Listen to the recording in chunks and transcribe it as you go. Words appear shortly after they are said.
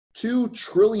$2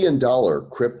 trillion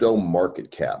crypto market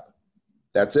cap.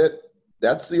 That's it.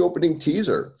 That's the opening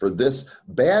teaser for this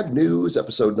Bad News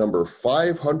episode number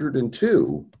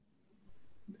 502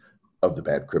 of the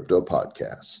Bad Crypto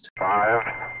Podcast. 5,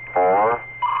 4,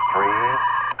 3,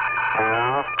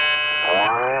 2,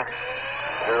 1,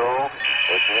 0,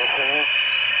 ignition.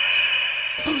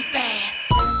 Who's bad?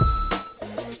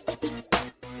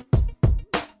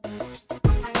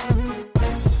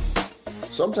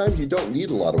 Sometimes you don't need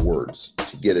a lot of words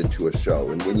to get into a show.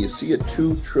 And when you see a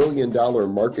 $2 trillion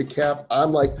market cap,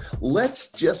 I'm like, let's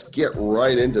just get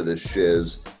right into this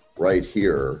shiz right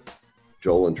here.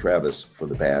 Joel and Travis for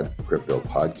the Bad Crypto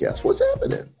Podcast. What's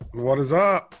happening? What is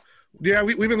up? Yeah,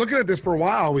 we've been looking at this for a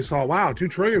while. We saw, wow, 2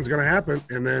 trillion is going to happen.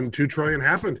 And then 2 trillion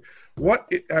happened. I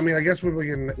guess we're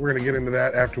going to get into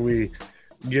that after we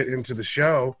get into the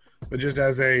show. But just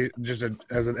as an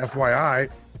FYI,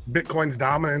 Bitcoin's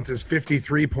dominance is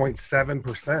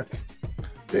 53.7%.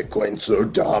 Bitcoin's so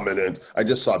dominant. I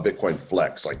just saw Bitcoin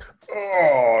flex like,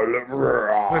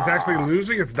 But it's actually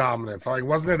losing its dominance. Like,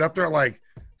 wasn't it up there at like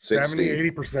 60.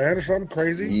 70, 80% or something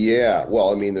crazy? Yeah.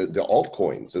 Well, I mean, the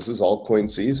altcoins, this is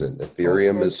altcoin season.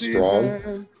 Ethereum is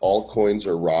strong. Altcoins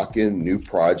are rocking. New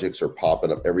projects are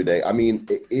popping up every day. I mean,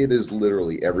 it is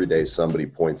literally every day somebody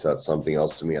points out something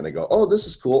else to me and I go, oh, this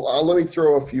is cool. Let me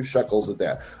throw a few shekels at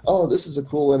that. Oh, this is a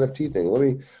cool NFT thing. Let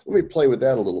me play with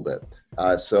that a little bit.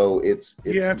 So it's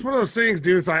one of those things,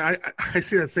 dude. I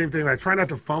see that same thing. I try not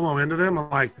to FOMO into them. I'm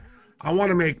like, I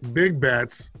want to make big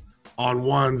bets on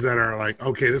ones that are like,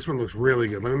 okay, this one looks really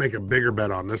good. Let me make a bigger bet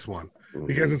on this one.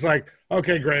 Because it's like,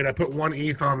 okay, great. I put 1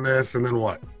 ETH on this and then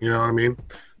what? You know what I mean?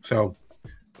 So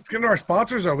let's get into our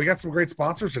sponsors, though. We got some great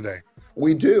sponsors today.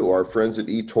 We do. Our friends at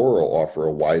eToro offer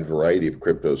a wide variety of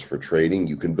cryptos for trading.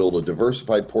 You can build a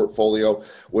diversified portfolio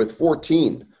with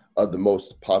 14 of the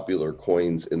most popular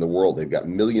coins in the world. They've got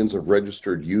millions of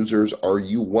registered users. Are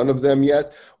you one of them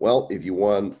yet? Well, if you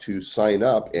want to sign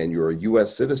up and you're a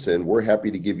U.S. citizen, we're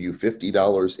happy to give you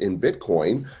 $50 in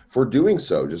Bitcoin for doing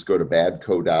so. Just go to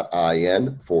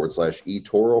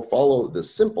badco.in/eToro, follow the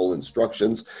simple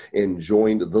instructions, and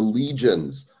join the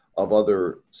legions of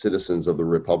other citizens of the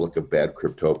Republic of Bad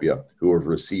Cryptopia who have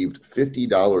received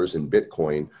 $50 in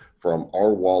Bitcoin from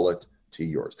our wallet to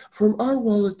yours. From our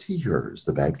wallet to yours,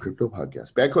 the Bad Crypto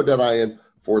Podcast.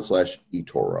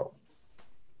 badco.in/eToro.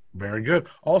 Very good.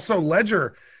 Also,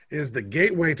 Ledger is the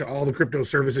gateway to all the crypto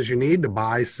services you need to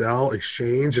buy, sell,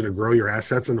 exchange, and to grow your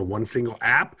assets into one single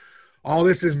app. All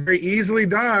this is very easily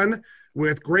done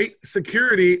with great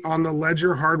security on the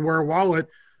Ledger hardware wallet,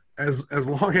 as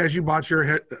long as you bought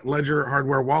your Ledger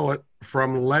hardware wallet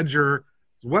from Ledger's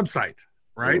website,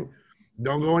 right?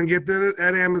 Don't go and get it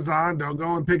at Amazon. Don't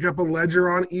go and pick up a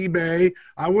Ledger on eBay.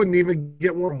 I wouldn't even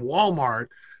get one from Walmart.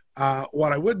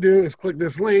 What I would do is click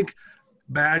this link,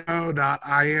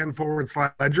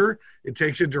 badco.in/Ledger. It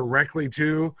takes you directly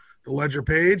to the Ledger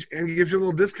page and gives you a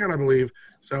little discount, I believe.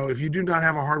 So if you do not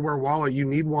have a hardware wallet, you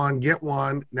need one, get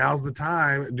one. Now's the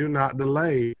time. Do not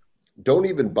delay. Don't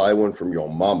even buy one from your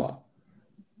mama,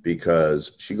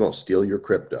 because she's going to steal your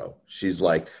crypto. She's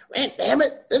like, man, damn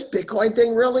it, this Bitcoin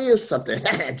thing really is something.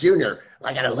 Junior,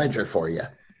 I got a ledger for you.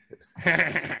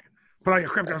 Put all your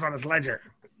cryptos on this ledger.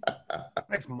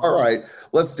 Thanks, Mom. All right,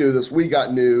 let's do this. We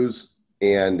got news,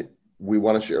 and we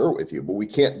want to share it with you, but we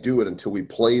can't do it until we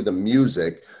play the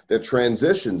music that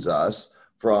transitions us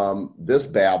from this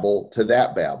babble to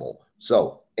that babble.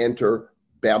 So enter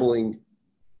babbling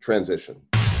transition.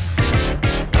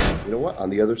 You know what? On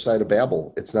the other side of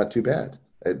Babel, it's not too bad.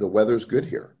 The weather's good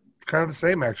here. It's kind of the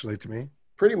same, actually, to me.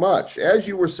 Pretty much. As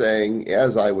you were saying,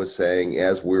 as I was saying,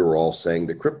 as we were all saying,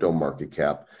 the crypto market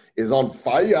cap is on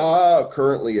fire,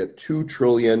 currently at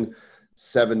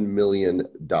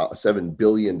 $2.7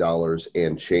 billion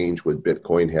and change, with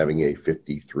Bitcoin having a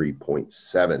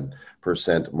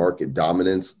 53.7% market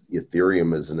dominance.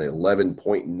 Ethereum is an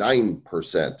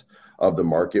 11.9% of the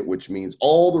market, which means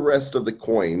all the rest of the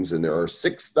coins, and there are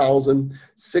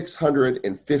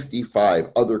 6,655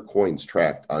 other coins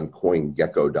tracked on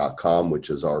CoinGecko.com, which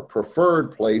is our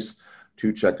preferred place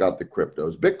to check out the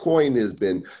cryptos. Bitcoin has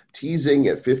been teasing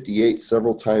at 58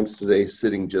 several times today,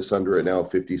 sitting just under it now,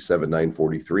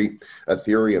 57,943.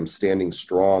 Ethereum standing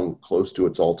strong, close to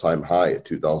its all-time high at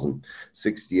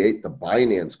 2,068. The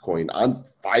Binance coin on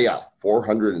fire,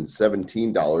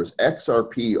 $417.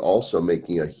 XRP also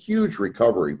making a huge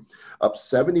recovery, up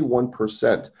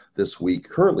 71% this week,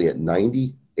 currently at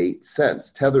 98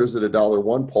 cents. Tether's at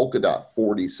 $1.01. Polkadot,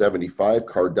 40.75.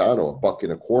 Cardano,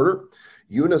 $1.25.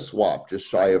 Uniswap just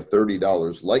shy of $30,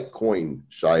 Litecoin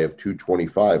shy of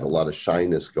 $2.25, a lot of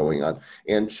shyness going on,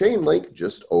 and Chainlink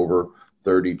just over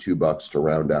 $32 to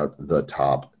round out the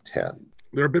top 10.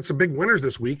 There have been some big winners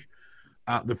this week.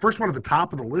 The first one at the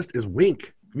top of the list is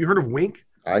Wink. Have you heard of Wink?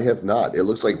 I have not. It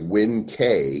looks like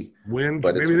WinK.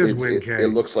 But maybe it is WinK. It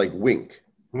looks like Wink.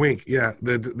 Wink, yeah.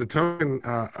 The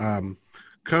token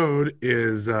code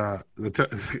is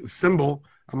symbol.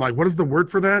 I'm like, what is the word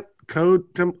for that? Code,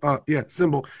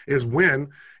 symbol is WIN,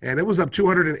 and it was up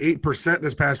 208%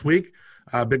 this past week.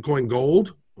 Bitcoin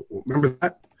Gold, remember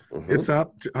that? Mm-hmm. It's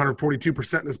up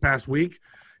 142% this past week.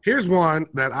 Here's one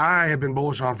that I have been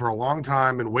bullish on for a long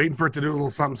time and waiting for it to do a little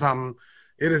something, something.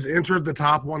 It has entered the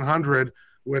top 100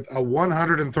 with a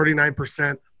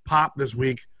 139% pop this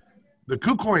week. The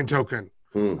KuCoin token,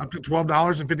 up to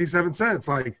 $12.57.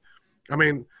 Like, I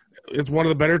mean, it's one of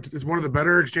the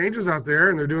better exchanges out there,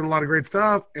 and they're doing a lot of great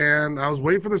stuff. And I was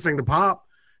waiting for this thing to pop.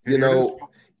 You know,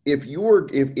 if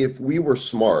we were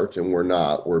smart, and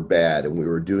we're bad, and we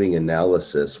were doing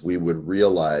analysis, we would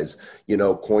realize, you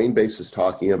know, Coinbase is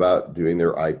talking about doing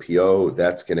their IPO.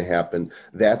 That's going to happen.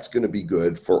 That's going to be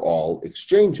good for all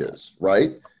exchanges,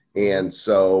 right? And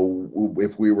so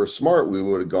if we were smart, we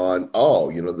would have gone, oh,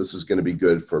 you know, this is going to be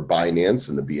good for Binance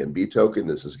and the BNB token.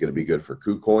 This is going to be good for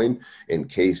KuCoin and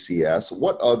KCS.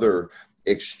 What other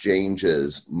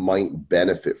exchanges might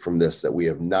benefit from this that we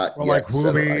have not yet like set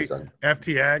our Huobi, eyes on?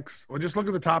 FTX. Well, just look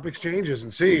at the top exchanges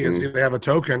and see, and see if they have a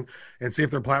token and see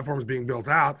if their platform is being built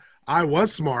out. I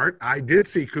was smart. I did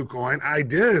see KuCoin. I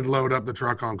did load up the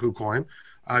truck on KuCoin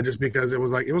just because it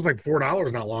was like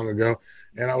 $4 not long ago.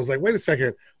 And I was like, wait a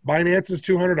second, Binance is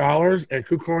 $200 and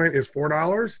KuCoin is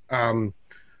 $4.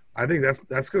 I think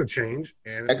that's going to change.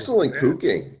 And excellent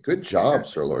cooking. Good job,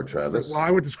 Sir Lord Travis. Well,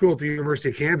 I went to school at the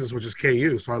University of Kansas, which is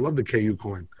KU, so I love the KU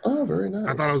coin. Oh, very nice.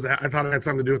 I thought it had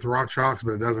something to do with the Rock Chalks,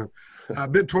 but it doesn't.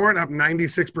 BitTorrent up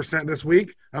 96% this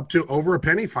week, up to over a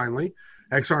penny finally.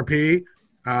 XRP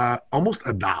almost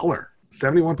 $1.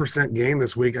 71% gain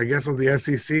this week. I guess when the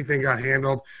SEC thing got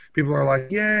handled, people are like,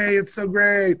 yay, it's so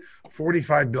great.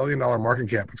 $45 billion market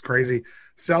cap. It's crazy.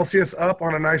 Celsius up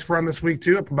on a nice run this week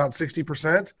too, up about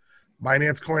 60%.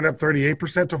 Binance Coin up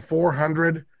 38% to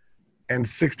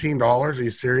 $416. Are you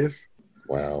serious?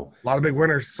 Wow. A lot of big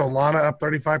winners. Solana up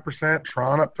 35%.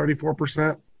 Tron up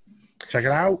 34%. Check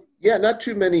it out. Yeah, not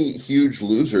too many huge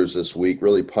losers this week.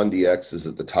 Really, PundiX is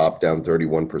at the top, down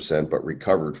 31%, but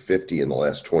recovered 50 in the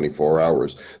last 24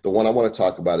 hours. The one I want to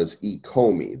talk about is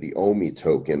Ecomi, the OMI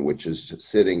token, which is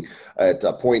sitting at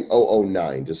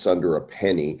 0.009, just under a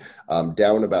penny,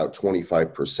 down about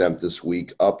 25% this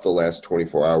week, up the last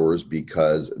 24 hours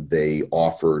because they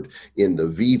offered in the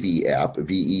VeVe app,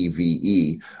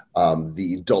 VEVE,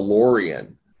 the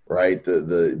DeLorean. Right,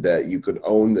 that you could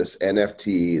own this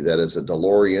NFT that is a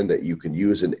DeLorean that you can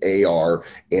use in AR,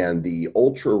 and the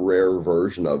ultra rare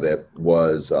version of it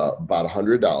was about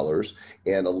 $100,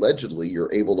 and allegedly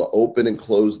you're able to open and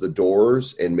close the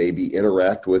doors and maybe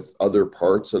interact with other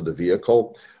parts of the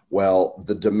vehicle. Well,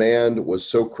 the demand was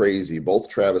so crazy. Both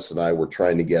Travis and I were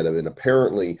trying to get them, and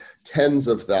apparently tens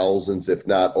of thousands, if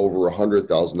not over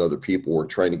 100,000 other people were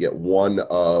trying to get one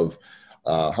of,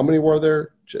 how many were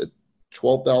there?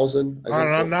 12,000?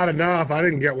 Not enough. I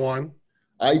didn't get one.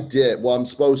 I did. Well, I'm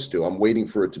supposed to. I'm waiting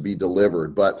for it to be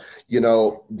delivered. But, you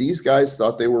know, these guys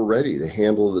thought they were ready to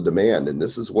handle the demand. And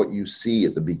this is what you see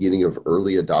at the beginning of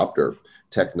early adopter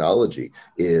technology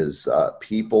is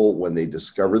people, when they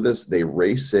discover this, they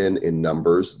race in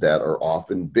numbers that are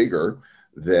often bigger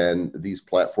than these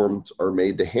platforms are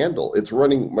made to handle. It's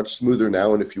running much smoother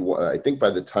now. And if you want, I think by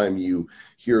the time you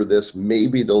hear this,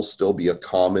 maybe there'll still be a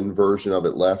common version of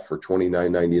it left for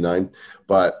 $29.99.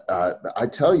 But I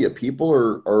tell you, people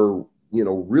are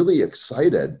really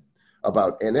excited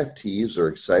about NFTs, are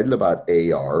excited about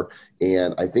AR.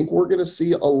 And I think we're going to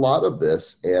see a lot of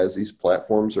this as these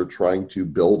platforms are trying to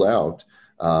build out,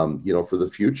 for the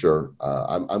future.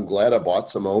 I'm glad I bought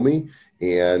some OMI.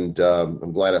 And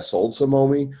I'm glad I sold some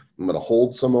OMI. I'm going to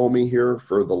hold some OMI here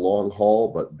for the long haul,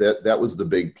 but that was the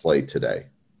big play today.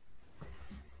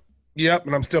 Yep,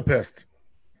 and I'm still pissed.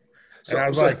 And I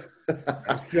was like,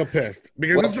 I'm still pissed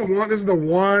because this is the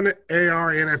one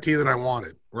AR NFT that I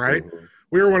wanted. Right? Mm-hmm.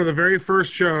 We were one of the very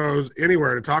first shows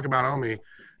anywhere to talk about OMI,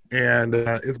 and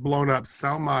it's blown up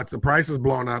so much. The price has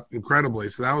blown up incredibly,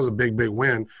 so that was a big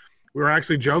win. We were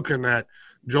actually joking that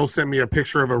Joel sent me a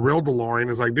picture of a real DeLorean.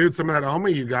 It's like, dude, some of that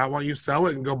OMI you got, why don't you sell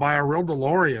it and go buy a real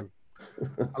DeLorean?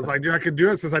 I was like, dude, I could do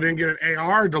it since I didn't get an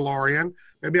AR DeLorean.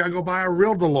 Maybe I'll go buy a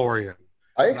real DeLorean.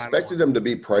 I expected them to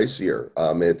be pricier.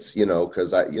 It's,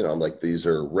 because I'm like, these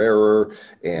are rarer.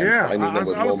 And yeah,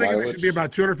 I was thinking they should be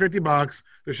about $250.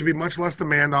 There should be much less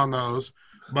demand on those.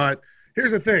 But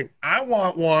here's the thing. I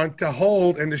want one to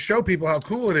hold and to show people how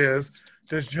cool it is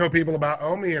to show people about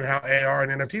OMI and how AR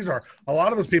and NFTs are. A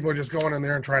lot of those people are just going in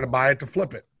there and trying to buy it to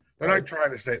flip it. They're not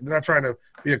trying to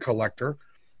be a collector.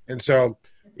 And so,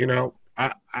 you know,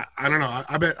 I don't know.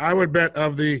 I would bet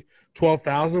of the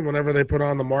 12,000 whenever they put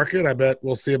on the market, I bet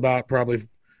we'll see about probably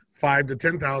 5 to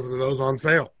 10,000 of those on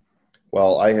sale.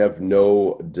 Well, I have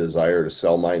no desire to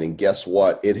sell mine, and guess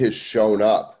what? It has shown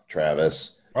up,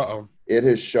 Travis. Uh-oh. It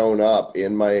has shown up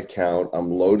in my account. I'm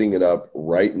loading it up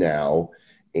right now,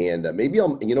 and maybe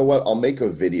I'll make a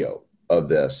video of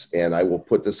this, and I will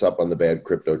put this up on the Bad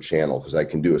Crypto channel because I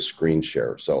can do a screen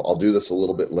share. So I'll do this a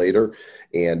little bit later,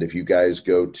 and if you guys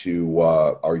go to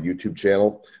our YouTube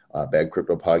channel, Bad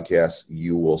Crypto Podcast,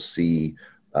 you will see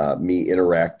me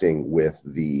interacting with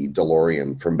the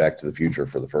DeLorean from Back to the Future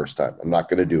for the first time. I'm not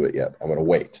going to do it yet. I'm going to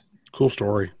wait. Cool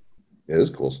story. It is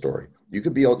a cool story. You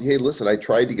could be, hey, listen, I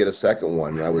tried to get a second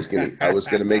one, and I was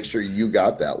gonna make sure you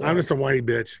got that one. I'm just a whiny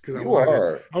bitch because you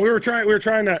are. We were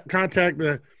trying to contact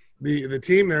the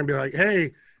team there and be like,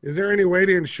 hey, is there any way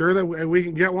to ensure that we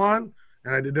can get one?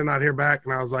 And I did not hear back.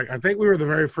 And I was like, I think we were the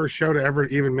very first show to ever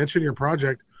even mention your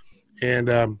project,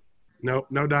 and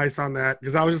no dice on that,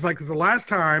 because I was just like, because the last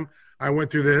time I went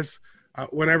through this,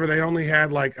 whenever they only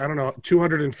had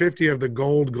 250 of the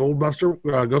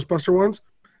Ghostbuster ones,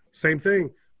 same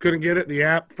thing. Couldn't get it. The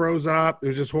app froze up. It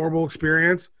was just horrible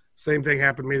experience. Same thing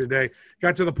happened to me today.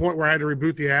 Got to the point where I had to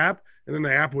reboot the app, and then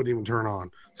the app wouldn't even turn on.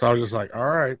 So I was just like,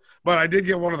 all right. But I did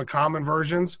get one of the common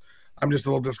versions. I'm just a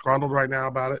little disgruntled right now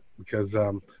about it because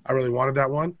I really wanted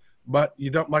that one. But you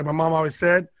don't, like my mom always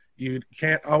said, you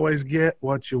can't always get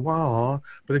what you want,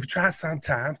 but if you try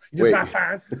sometimes, you just might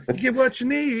find you get what you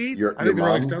need. I think the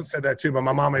Rolling Stones said that too, but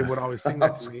my mom would always sing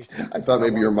that to me. I thought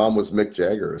maybe your mom was Mick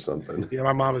Jagger or something. Yeah,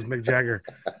 my mom is Mick Jagger.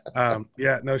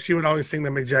 She would always sing the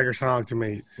Mick Jagger song to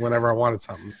me whenever I wanted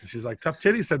something. She's like, "Tough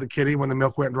titty," said the kitty when the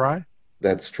milk went dry.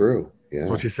 That's true. Yeah, that's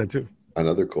what she said too.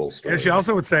 Another cool story. And she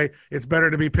also would say, "It's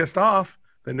better to be pissed off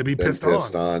than to be pissed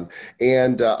on."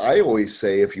 And I always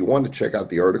say, if you want to check out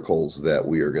the articles that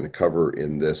we are going to cover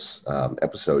in this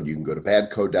episode, you can go to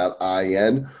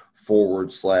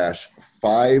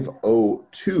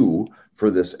badco.in/502 for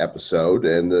this episode.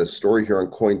 And the story here on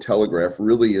Cointelegraph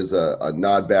really is a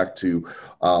nod back to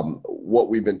what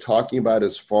we've been talking about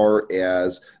as far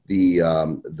as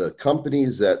the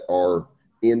companies that are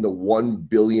in the $1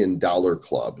 billion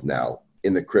club now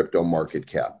in the crypto market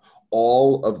cap.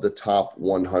 All of the top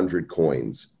 100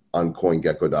 coins on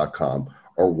CoinGecko.com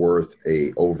are worth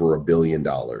over $1 billion.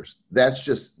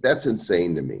 That's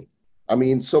insane to me. I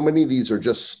mean, so many of these are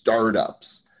just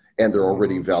startups, and they're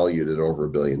already valued at over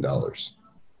 $1 billion.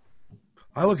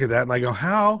 I look at that and I go,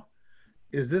 how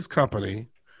is this company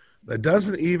that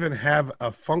doesn't even have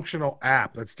a functional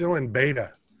app that's still in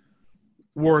beta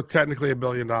worth technically $1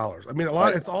 billion? I mean, a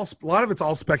lot of it's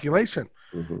all speculation.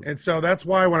 Mm-hmm. And so that's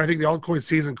why when I think the altcoin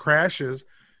season crashes,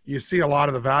 you see a lot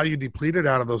of the value depleted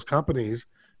out of those companies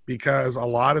because a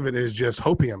lot of it is just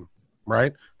hopium,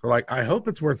 right? They're like, I hope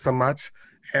it's worth so much.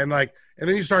 And then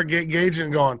you start gauging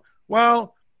and going,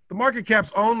 well, the market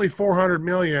cap's only 400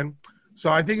 million. So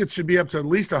I think it should be up to at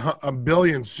least a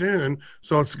billion soon.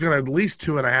 So it's going to at least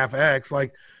 2.5x.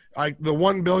 Like the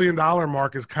 $1 billion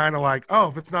mark is kind of like, oh,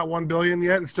 if it's not 1 billion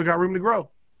yet, it's still got room to grow.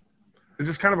 It's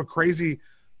just kind of a crazy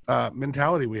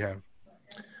mentality we have.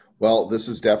 Well, this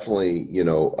is definitely,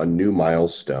 a new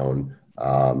milestone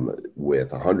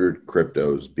with 100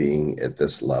 cryptos being at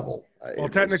this level. Well,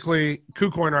 technically,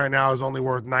 KuCoin right now is only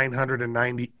worth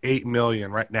 998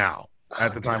 million right now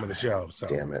at the time of the show. So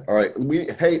damn it! All right,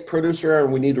 hey, producer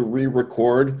Aaron, we need to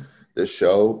re-record this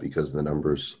show because the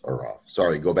numbers are off.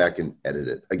 Sorry, go back and edit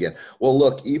it again. Well,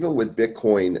 look, even with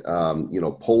Bitcoin,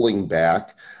 pulling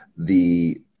back,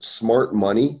 the smart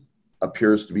money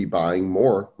appears to be buying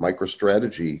more.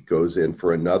 MicroStrategy goes in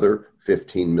for another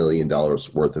 $15 million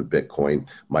worth of Bitcoin.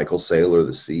 Michael Saylor,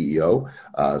 the CEO,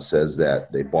 says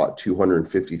that they bought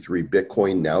 253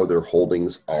 Bitcoin. Now their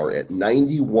holdings are at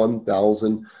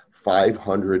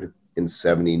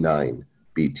 91,579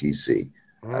 BTC.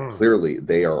 Clearly,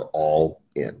 they are all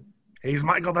in. He's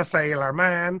Michael the Sailor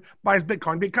Man, buys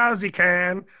Bitcoin because he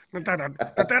can. He's Michael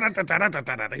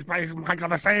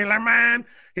the Sailor Man.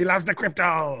 He loves the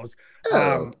cryptos.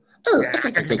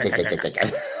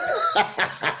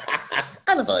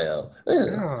 Olive oil.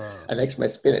 I like my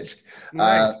spinach.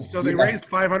 Nice. So they raised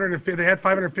 550. They had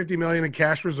 550 million in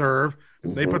cash reserve.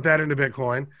 They put that into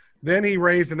Bitcoin. Then he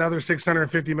raised another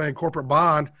 650 million corporate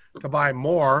bond to buy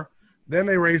more. Then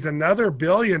they raised another $1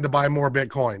 billion to buy more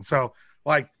Bitcoin. So,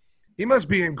 he must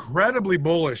be incredibly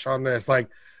bullish on this.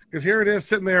 Because here it is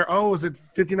sitting there. Oh, is it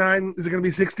 59? Is it going to be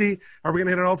 60? Are we going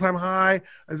to hit an all-time high?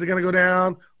 Is it going to go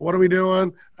down? What are we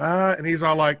doing? And he's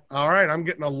all like, all right, I'm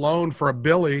getting a loan for $1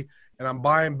 billion, and I'm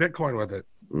buying Bitcoin with it.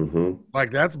 Mm-hmm.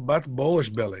 Like, that's bullish,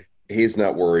 Billy. He's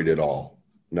not worried at all.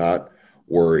 Not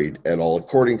worried at all.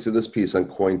 According to this piece on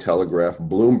Cointelegraph,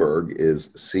 Bloomberg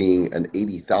is seeing an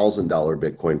 $80,000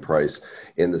 Bitcoin price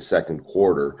in the second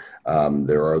quarter.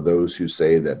 There are those who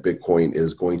say that Bitcoin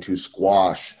is going to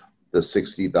squash the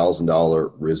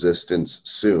 $60,000 resistance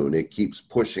soon. It keeps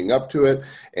pushing up to it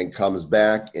and comes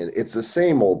back, and it's the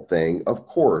same old thing. Of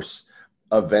course,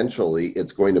 eventually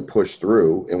it's going to push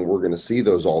through, and we're going to see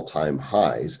those all-time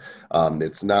highs.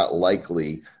 It's not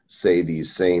likely, say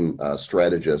these same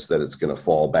strategists, that it's going to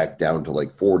fall back down to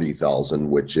like 40,000,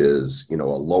 which is, a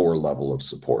lower level of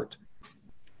support.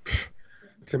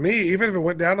 To me, even if it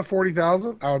went down to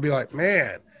 40,000, I would be like,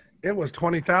 man, it was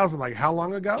 20,000. Like, how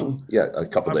long ago? Yeah, a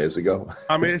couple days ago.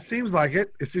 I mean, it seems like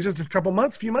it. It's just a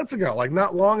few months ago, like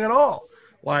not long at all.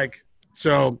 Like,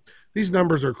 so these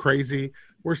numbers are crazy.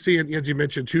 We're seeing, as you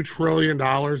mentioned, $2 trillion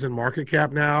in market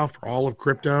cap now for all of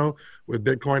crypto, with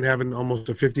Bitcoin having almost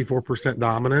a 54%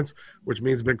 dominance, which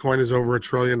means Bitcoin is over $1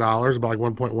 trillion, about like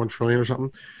 1.1 trillion or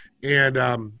something.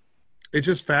 And it's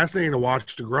just fascinating to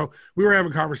watch to grow. We were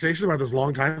having a conversation about this a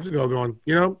long time ago going,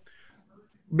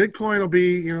 Bitcoin will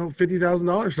be,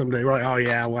 $50,000 someday. We're like, oh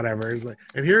yeah, whatever. It's like,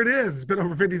 and here it is. It's been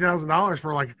over $50,000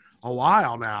 for like a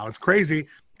while now. It's crazy.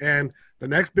 And the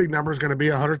next big number is going to be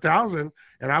 100,000.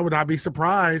 And I would not be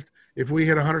surprised if we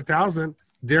hit 100,000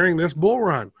 during this bull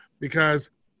run, because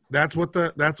that's what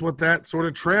that sort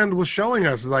of trend was showing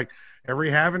us. Like every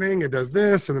halvening, it does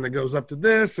this, and then it goes up to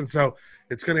this. And so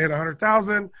it's going to hit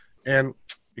 100,000, and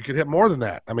it could hit more than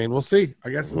that. I mean, we'll see. I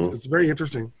guess it's very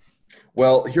interesting.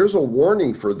 Well, here's a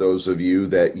warning for those of you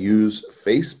that use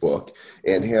Facebook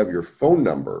and have your phone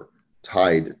number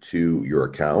tied to your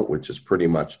account, which is pretty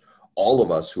much all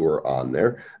of us who are on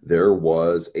there. There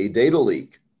was a data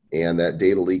leak, and that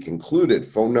data leak included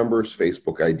phone numbers,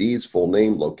 Facebook IDs, full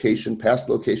name, location, past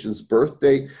locations, birth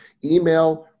date,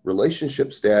 email,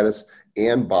 relationship status,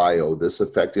 and bio. This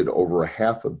affected over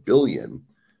 500 million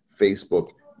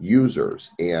Facebook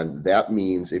users. And that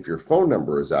means if your phone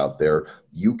number is out there,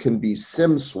 you can be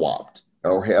SIM swapped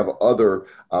or have other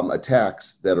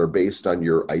attacks that are based on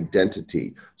your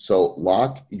identity. So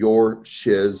lock your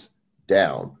shiz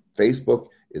down. Facebook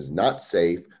is not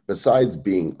safe, besides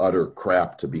being utter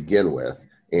crap to begin with.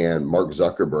 And Mark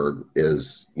Zuckerberg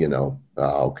is,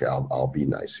 okay, I'll be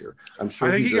nice here. I'm sure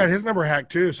I think he got his number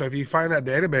hacked too. So if you find that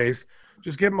database,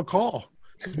 just give him a call.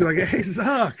 Just be like, hey,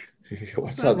 Zuck.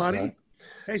 What's up, buddy? Zuck?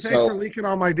 Hey, thanks for leaking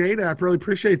all my data. I really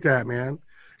appreciate that, man.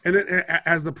 And then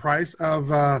as the price of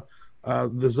the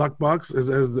Zuck bucks, is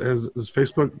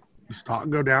Facebook stock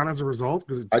go down as a result?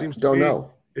 Because it seems don't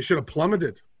know. It should have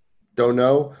plummeted. Don't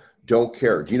know. Don't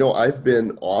care. Do you know I've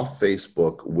been off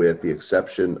Facebook with the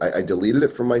exception, I deleted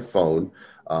it from my phone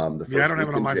the first I don't have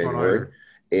it on my phone either.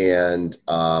 And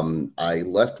I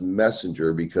left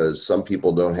Messenger because some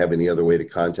people don't have any other way to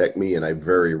contact me, and I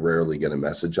very rarely get a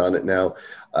message on it now.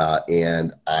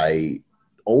 And I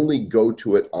only go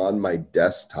to it on my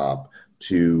desktop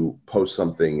to post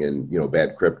something in,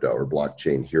 Bad Crypto or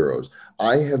Blockchain Heroes.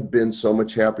 I have been so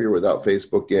much happier without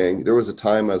Facebook, gang. There was a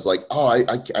time I was like, I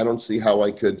don't see how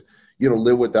I could,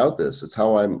 live without this. It's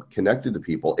how I'm connected to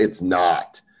people. It's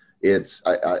not. It's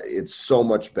so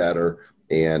much better.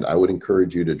 And I would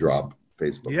encourage you to drop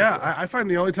Facebook. Yeah, I find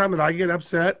the only time that I get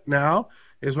upset now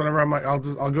is whenever I'm like, I'll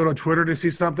go to Twitter to see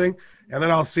something, and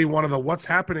then I'll see one of the what's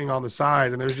happening on the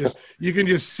side, and there's just you can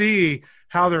just see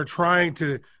how they're trying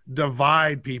to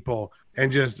divide people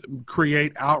and just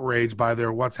create outrage by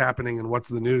their what's happening and what's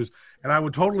the news. And I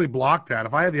would totally block that.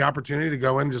 If I had the opportunity to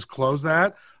go in and just close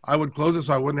that, I would close it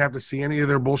so I wouldn't have to see any of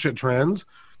their bullshit trends,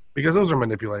 because those are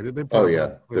manipulated. They're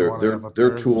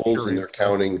tools, and they're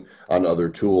counting on other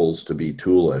tools to be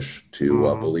toolish to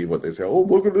believe what they say. Oh,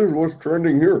 look at this, what's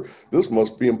trending here. This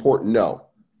must be important. No,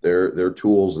 they're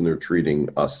tools, and they're treating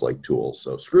us like tools.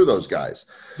 So screw those guys.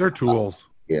 They're tools.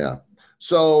 Yeah.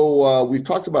 So we've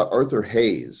talked about Arthur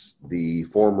Hayes, the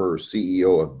former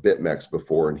CEO of BitMEX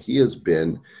before, and he has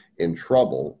been in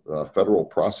trouble. Federal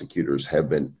prosecutors have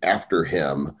been after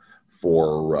him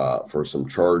for some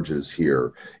charges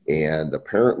here. And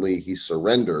apparently he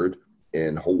surrendered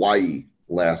in Hawaii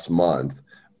last month,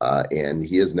 and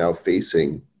he is now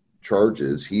facing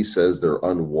charges. He says they're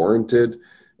unwarranted.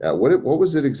 What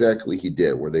was it exactly he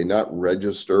did? Were they not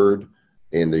registered?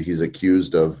 And he's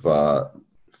accused of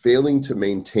failing to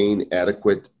maintain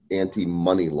adequate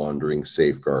anti-money laundering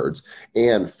safeguards,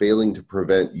 and failing to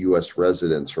prevent U.S.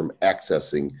 residents from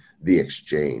accessing the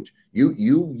exchange.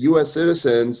 You U.S.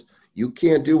 citizens, you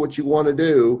can't do what you want to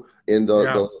do in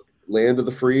the land of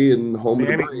the free and home of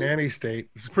the brave. Nanny state.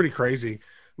 It's pretty crazy.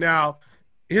 Now,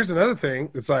 here's another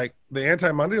thing. It's like the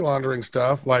anti-money laundering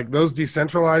stuff, like those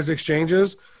decentralized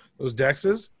exchanges, those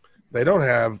DEXs, they don't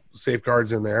have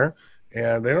safeguards in there,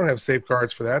 and they don't have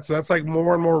safeguards for that. So that's like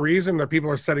more and more reason that people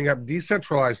are setting up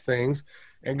decentralized things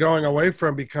and going away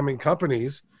from becoming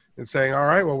companies and saying, all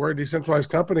right, well, we're a decentralized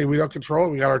company. We don't control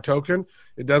it. We got our token.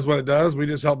 It does what it does. We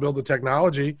just help build the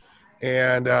technology.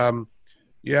 And,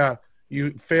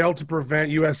 you fail to prevent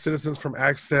U.S. citizens from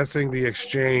accessing the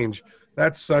exchange.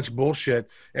 That's such bullshit.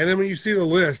 And then when you see the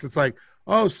list, it's like,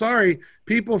 oh, sorry,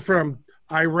 people from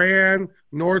Iran,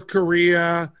 North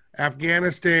Korea,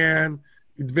 Afghanistan,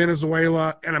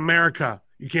 Venezuela, and America,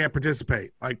 you can't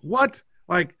participate. Like, what?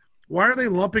 Like, why are they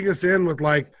lumping us in with,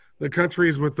 like, the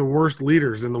countries with the worst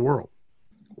leaders in the world?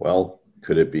 Well,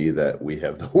 could it be that we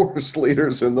have the worst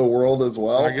leaders in the world as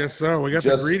well? I guess so. We got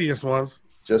the greediest ones.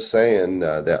 Just saying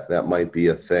that might be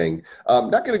a thing. I'm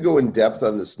not going to go in depth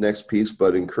on this next piece,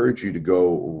 but encourage you to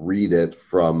go read it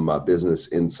from Business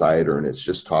Insider. And it's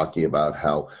just talking about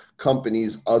how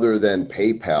companies other than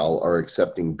PayPal are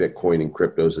accepting Bitcoin and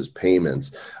cryptos as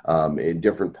payments in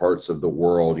different parts of the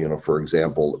world. You know, for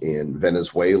example, in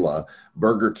Venezuela,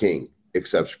 Burger King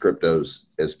accepts cryptos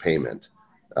as payment.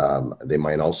 They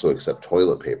might also accept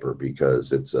toilet paper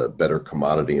because it's a better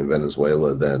commodity in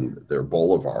Venezuela than their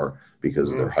bolivar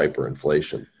because of their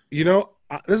hyperinflation. You know,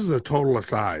 this is a total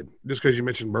aside, just because you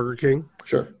mentioned Burger King.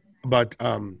 Sure. But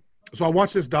so I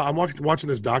watched this. I'm watching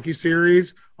this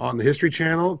docuseries on the History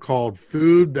Channel called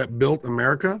 "Food That Built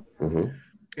America," and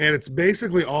it's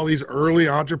basically all these early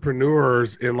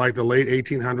entrepreneurs in like the late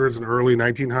 1800s and early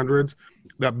 1900s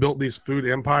that built these food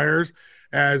empires.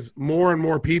 As more and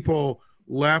more people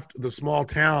left the small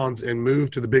towns and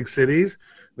moved to the big cities,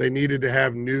 they needed to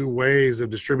have new ways of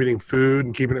distributing food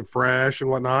and keeping it fresh and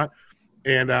whatnot.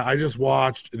 And I just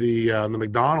watched the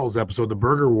McDonald's episode, the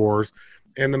Burger Wars,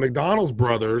 and the McDonald's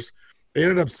brothers, they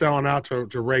ended up selling out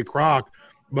to Ray Kroc.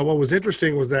 But what was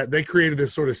interesting was that they created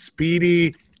this sort of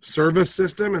speedy service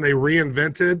system, and they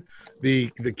reinvented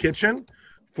the kitchen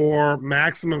for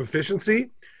maximum efficiency.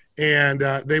 And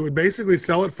they would basically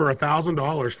sell it for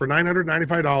 $1,000. For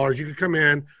 $995, you could come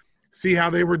in, see how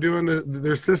they were doing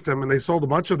their system, and they sold a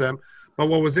bunch of them. But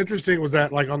what was interesting was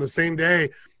that, like, on the same day,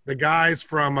 the guys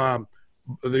from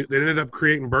they ended up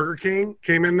creating Burger King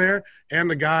came in there, and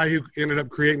the guy who ended up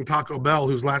creating Taco Bell,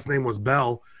 whose last name was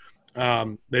Bell,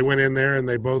 they went in there and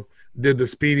they both did the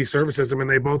speedy service system, and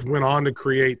they both went on to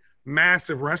create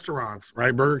massive restaurants,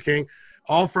 right? Burger King,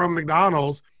 all from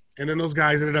McDonald's, and then those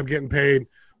guys ended up getting paid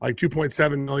like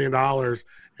 $2.7 million,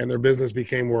 and their business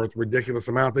became worth ridiculous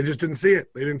amount. They just didn't see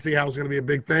it. They didn't see how it was going to be a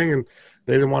big thing, and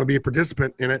they didn't want to be a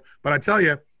participant in it. But I tell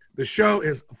you, the show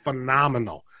is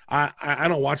phenomenal. I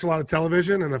don't watch a lot of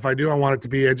television, and if I do, I want it to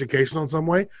be educational in some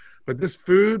way. But the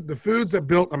foods that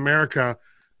built America,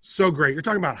 so great. You're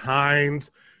talking about Heinz.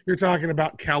 You're talking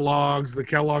about Kellogg's, the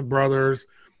Kellogg brothers,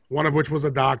 one of which was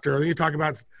a doctor. Then you're talking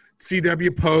about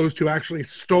C.W. Post, who actually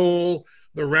stole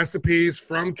the recipes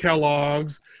from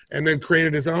Kellogg's and then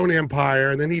created his own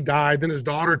empire. And then he died. Then his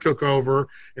daughter took over,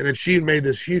 and then she made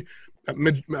this huge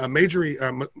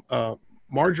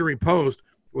Marjorie Post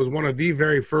was one of the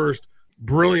very first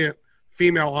brilliant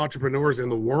female entrepreneurs in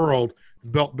the world,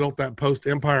 built that Post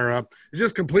empire up. It's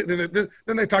just completely. Then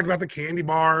they talked about the candy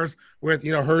bars with,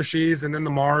 Hershey's, and then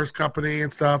the Mars company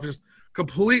and stuff. Just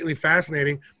completely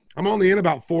fascinating. I'm only in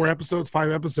about 5 episodes. I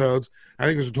think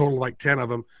there's a total of like 10 of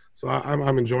them. So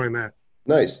I'm enjoying that.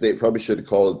 Nice. They probably should have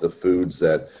called it the foods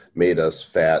that made us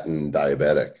fat and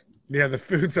diabetic. Yeah, the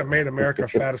foods that made America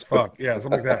fat as fuck. Yeah,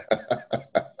 something like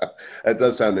that. That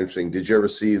does sound interesting. Did you ever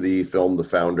see the film The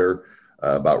Founder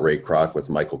about Ray Kroc with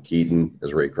Michael Keaton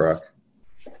as Ray Kroc?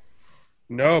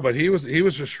 No, but he was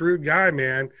a shrewd guy,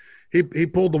 man. He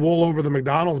pulled the wool over the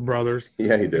McDonald's brothers.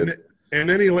 Yeah, he did. And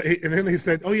then he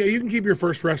said, "Oh yeah, you can keep your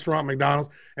first restaurant, McDonald's."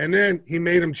 And then he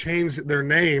made them change their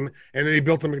name, and then he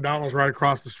built a McDonald's right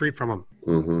across the street from him.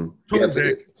 Mm-hmm.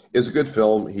 Yeah, it's a good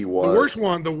film. He was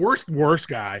the worst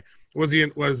guy was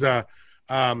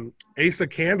Asa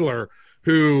Candler,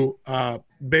 who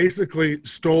basically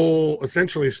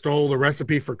essentially stole the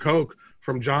recipe for Coke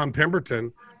from John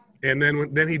Pemberton, and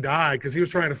then he died because he was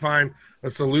trying to find a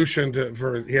solution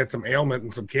he had some ailment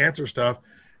and some cancer stuff.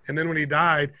 And then when he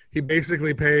died, he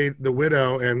basically paid the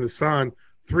widow and the son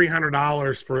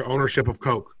 $300 for ownership of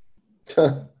Coke.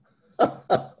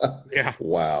 Yeah.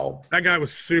 Wow. That guy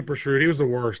was super shrewd. He was the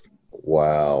worst.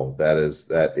 Wow, that's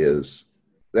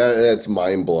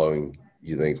mind blowing.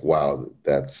 You think, wow,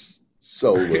 that's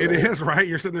so It little. is, right?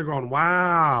 You're sitting there going,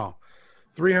 wow,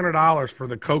 $300 for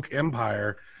the Coke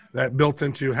empire that built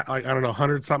into, like, I don't know,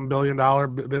 100-something billion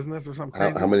business or something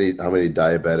How crazy. many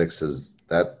diabetics has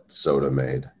that soda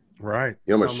made? Right.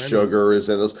 You know how So much many. sugar is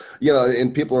in those?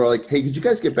 And people are like, hey, could you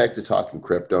guys get back to talking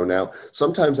crypto now?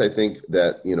 Sometimes I think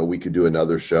that, we could do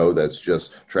another show that's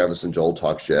just Travis and Joel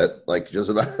talk shit, like just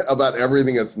about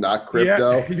everything that's not Yeah.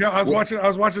 crypto. I was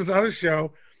watching this other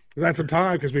show because I had some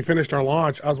time because we finished our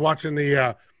launch. I was watching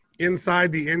the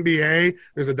Inside the NBA.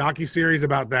 There's a docu-series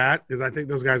about that because I think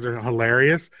those guys are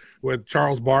hilarious with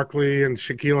Charles Barkley and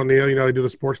Shaquille O'Neal. They do the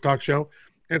sports talk show.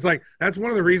 And it's like, that's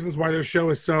one of the reasons why their show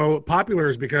is so popular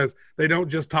is because they don't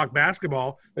just talk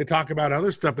basketball. They talk about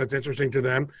other stuff that's interesting to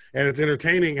them, and it's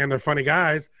entertaining, and they're funny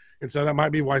guys. And so that might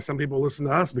be why some people listen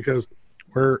to us, because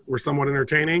we're somewhat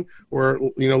entertaining. We're,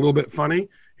 a little bit funny,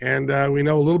 and we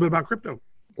know a little bit about crypto.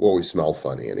 Well, we smell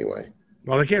funny anyway.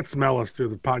 Well, they can't smell us through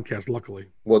the podcast, luckily.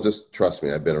 Well, just trust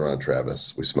me. I've been around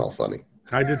Travis. We smell funny.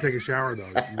 I did take a shower though.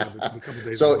 A couple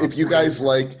days So ago. if you guys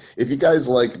like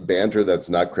banter that's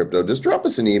not crypto, just drop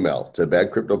us an email to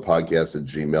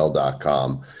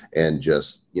badcryptopodcast@gmail.com and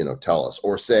just, tell us,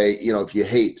 or say, if you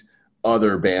hate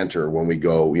other banter when we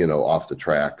go, off the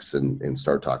tracks and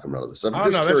start talking about other stuff. I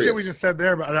don't know. That shit we just said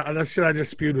there, but that shit I just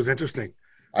spewed was interesting.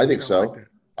 I think so. Like that.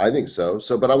 I think so.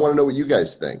 But I want to know what you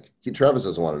guys think. Travis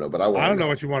doesn't want to know, but I want to know. I don't know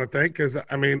what you want to think because,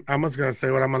 I'm just going to say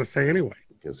what I'm going to say anyway.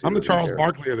 I'm the Charles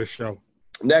Barkley of this show.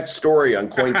 Next story on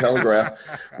Cointelegraph.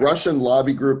 Russian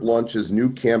lobby group launches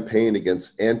new campaign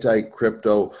against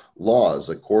anti-crypto laws.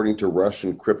 According to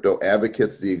Russian crypto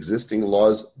advocates, the existing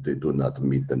laws, they do not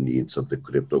meet the needs of the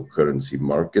cryptocurrency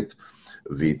market.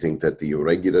 We think that the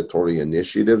regulatory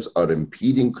initiatives are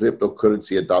impeding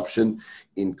cryptocurrency adoption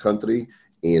in country,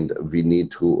 and we need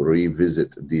to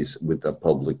revisit this with a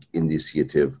public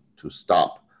initiative to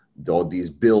stop all these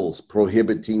bills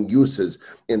prohibiting uses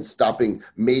and stopping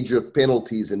major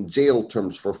penalties and jail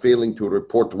terms for failing to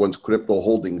report one's crypto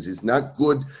holdings is not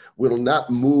good, will not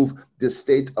move the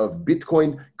state of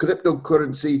Bitcoin,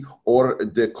 cryptocurrency, or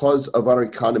the cause of our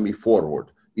economy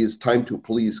forward. It's time to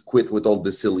please quit with all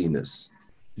the silliness.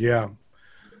 Yeah,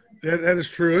 that is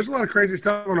true. There's a lot of crazy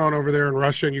stuff going on over there in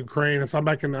Russia and Ukraine. I'm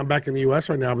back in the U.S.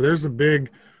 right now, but there's a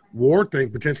big war thing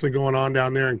potentially going on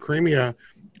down there in Crimea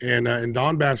and in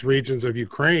Donbass regions of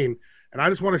Ukraine. And I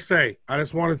just want to say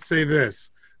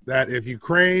this, that if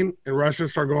Ukraine and Russia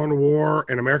start going to war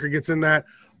and America gets in that,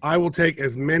 I will take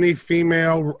as many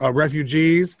female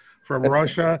refugees from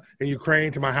Russia and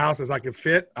Ukraine to my house as I can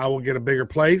fit. I will get a bigger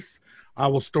place. I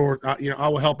will store, I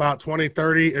will help out 20,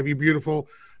 30 of you beautiful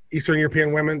Eastern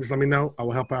European women. Just let me know. I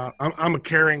will help out. I'm a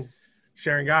caring,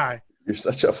 sharing guy. You're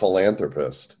such a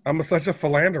philanthropist. I'm such a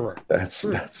philanderer.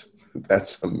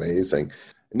 That's amazing.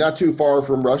 Not too far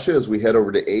from Russia, as we head over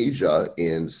to Asia,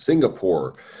 in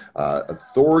Singapore,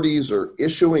 authorities are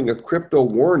issuing a crypto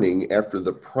warning after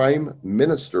the prime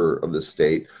minister of the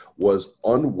state was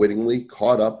unwittingly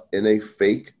caught up in a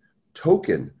fake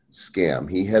token scam.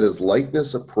 He had his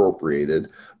likeness appropriated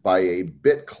by a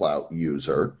BitClout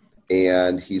user,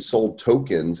 and he sold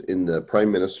tokens in the prime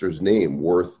minister's name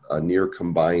worth a near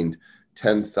combined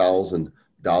 $10,000.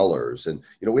 And,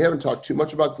 we haven't talked too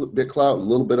much about BitClout, a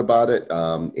little bit about it.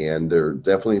 And there are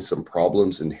definitely some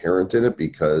problems inherent in it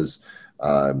because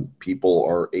people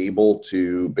are able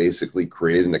to basically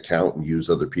create an account and use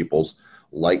other people's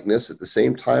likeness. At the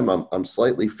same time, I'm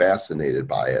slightly fascinated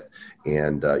by it.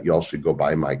 And y'all should go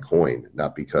buy my coin,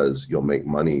 not because you'll make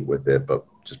money with it, but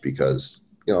just because,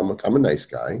 I'm a nice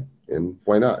guy. And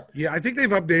why not? Yeah, I think they've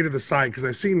updated the site because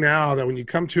I see now that when you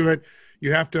come to it,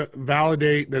 you have to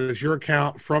validate that it's your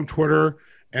account from Twitter,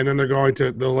 and then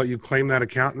they'll let you claim that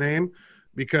account name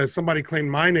because somebody claimed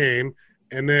my name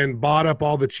and then bought up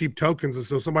all the cheap tokens. And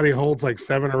so somebody holds like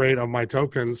 7 or 8 of my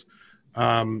tokens.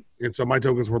 And so my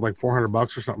tokens were like $400 or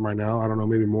something right now. I don't know,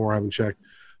 maybe more. I haven't checked.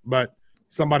 But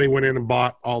somebody went in and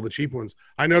bought all the cheap ones.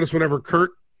 I noticed whenever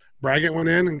Kurt Braggett went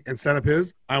in and set up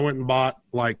his, I went and bought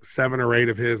like 7 or 8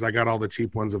 of his. I got all the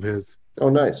cheap ones of his. Oh,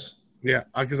 nice. Yeah,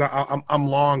 because I'm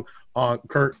long on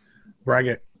Kurt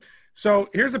Braggett. So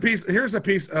here's a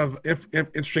piece of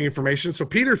interesting information. So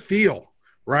Peter Thiel,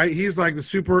 right? He's like the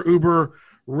super uber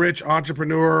rich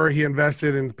entrepreneur. He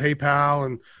invested in PayPal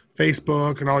and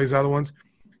Facebook and all these other ones.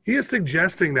 He is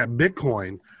suggesting that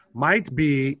Bitcoin might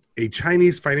be a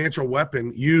Chinese financial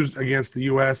weapon used against the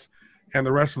U.S. and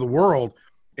the rest of the world.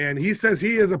 And he says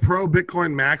he is a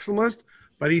pro-Bitcoin maximalist,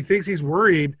 but he thinks he's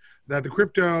worried that the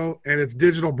crypto and its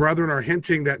digital brethren are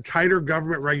hinting that tighter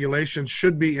government regulations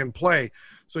should be in play.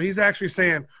 So he's actually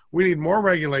saying we need more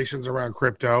regulations around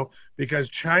crypto because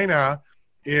China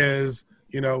is,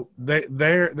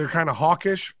 they're kind of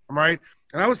hawkish, right?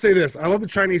 And I would say this: I love the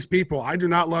Chinese people. I do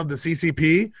not love the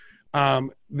CCP,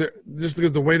 just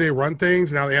because the way they run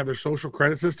things. Now they have their social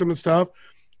credit system and stuff.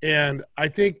 And I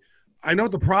know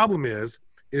what the problem is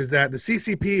that the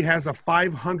CCP has a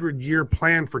 500-year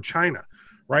plan for China,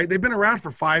 right? They've been around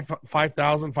for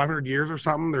 5,500 years or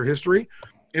something, their history.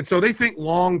 And so they think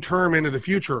long-term into the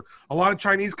future. A lot of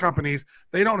Chinese companies,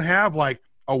 they don't have like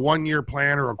a one-year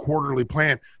plan or a quarterly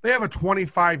plan. They have a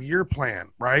 25-year plan,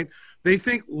 right? They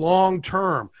think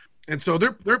long-term. And so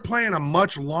they're playing a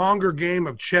much longer game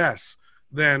of chess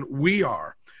than we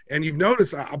are. And you've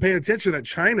noticed, I'm paying attention that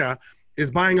China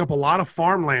is buying up a lot of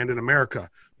farmland in America.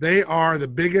 They are the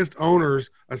biggest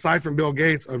owners, aside from Bill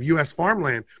Gates, of U.S.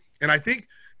 farmland. And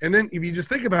then if you just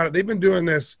think about it, they've been doing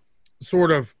this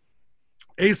sort of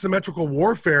asymmetrical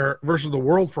warfare versus the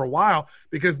world for a while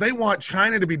because they want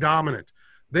China to be dominant.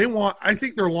 I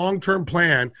think their long-term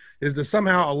plan is to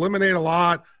somehow eliminate a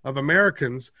lot of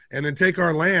Americans and then take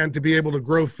our land to be able to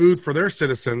grow food for their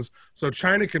citizens so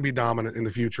China can be dominant in the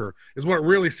future, is what it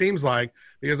really seems like,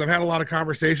 because I've had a lot of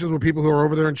conversations with people who are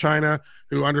over there in China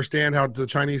who understand how the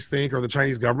Chinese think or the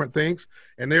Chinese government thinks,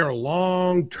 and they are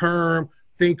long-term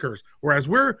thinkers, whereas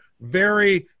we're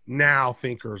very now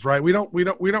thinkers, right? We don't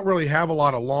really have a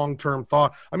lot of long-term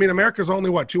thought. I mean, America's only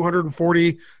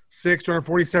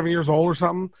 247 years old or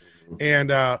something. And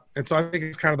so I think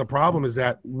it's kind of the problem is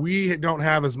that we don't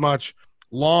have as much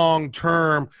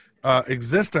long-term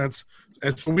existence.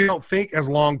 And so we don't think as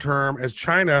long-term as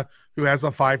China, who has a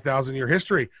 5,000-year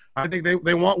history. I think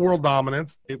they want world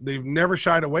dominance. They've never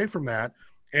shied away from that.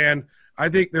 And I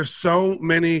think there's so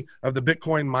many of the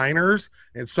Bitcoin miners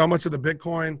and so much of the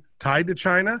Bitcoin tied to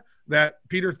China that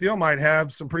Peter Thiel might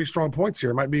have some pretty strong points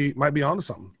here. Might be onto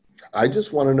something. I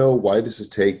just want to know, why does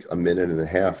it take a minute and a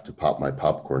half to pop my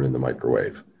popcorn in the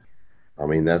microwave? I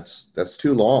mean, that's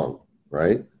too long,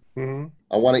 right? Mm-hmm.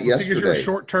 I want it yesterday. Because you're a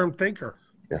short-term thinker.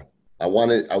 Yeah, I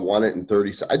want it in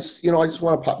 30 seconds. I just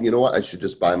want to pop. You know what? I should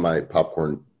just buy my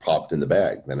popcorn popped in the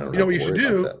bag. Then I don't. What you should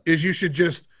do is you should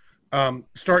just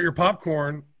start your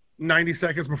popcorn 90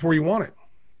 seconds before you want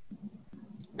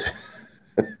it.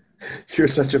 You're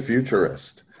such a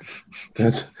futurist.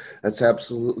 That's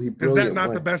absolutely brilliant. Is that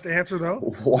not the best answer, though?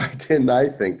 Why didn't I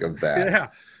think of that? Yeah,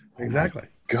 exactly.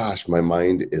 Gosh, my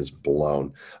mind is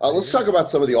blown. Let's talk about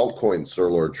some of the altcoins, Sir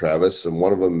Lord Travis, and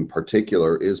one of them in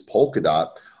particular is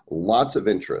Polkadot. Lots of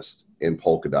interest in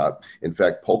Polkadot. In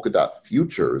fact, Polkadot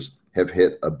futures have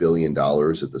hit $1 billion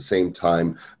at the same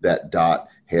time that DOT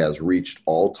has reached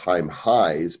all-time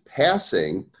highs,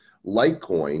 passing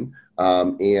Litecoin,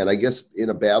 and I guess in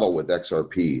a battle with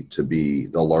XRP to be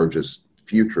the largest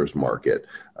futures market.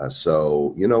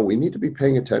 So we need to be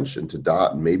paying attention to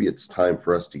DOT, and maybe it's time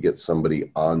for us to get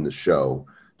somebody on the show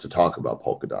to talk about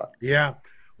Polkadot. Yeah,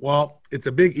 well, it's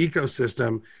a big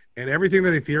ecosystem, and everything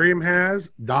that Ethereum has,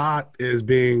 DOT is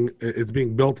being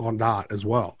built on DOT as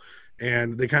well.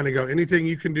 And they kind of go, anything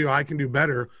you can do, I can do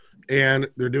better. And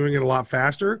they're doing it a lot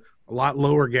faster, a lot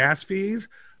lower gas fees.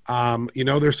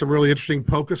 There's some really interesting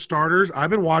Polka starters. I've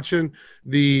been watching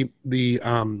the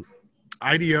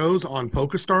IDOs on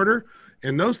Polka starter,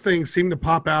 and those things seem to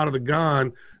pop out of the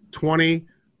gun 20,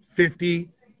 50,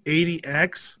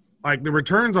 80x. Like the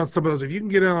returns on some of those, if you can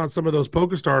get in on some of those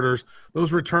Polka starters,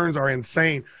 those returns are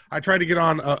insane. I tried to get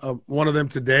on one of them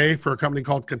today for a company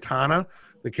called Katana,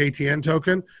 the KTN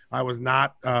token. I was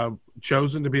not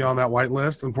chosen to be on that white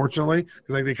list, unfortunately,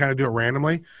 because they kind of do it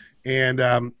randomly. And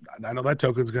I know that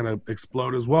token's going to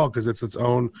explode as well because it's its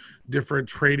own different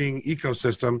trading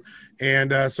ecosystem.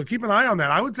 And so keep an eye on that.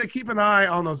 I would say keep an eye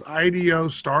on those IDO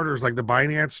starters like the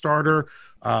Binance starter,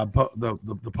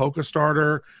 the Polka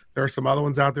starter. There are some other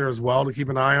ones out there as well to keep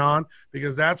an eye on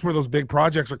because that's where those big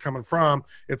projects are coming from.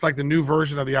 It's like the new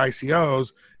version of the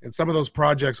ICOs, and some of those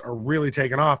projects are really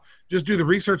taking off. Just do the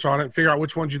research on it, figure out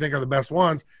which ones you think are the best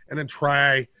ones, and then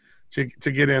try to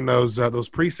get in those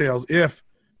pre-sales if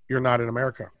you're not in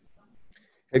America.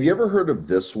 Have you ever heard of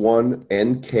this one,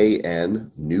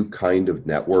 NKN, New Kind of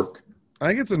Network? I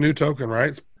think it's a new token, right?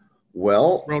 It's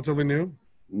relatively new.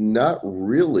 Not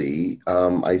really.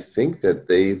 I think that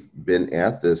they've been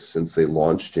at this since they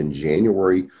launched in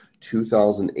January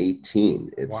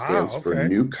 2018. It stands for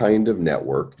New Kind of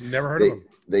Network. Never heard of them.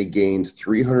 They gained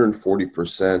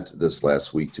 340% this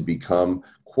last week to become,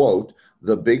 quote,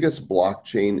 the biggest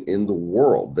blockchain in the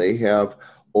world. They have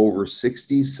over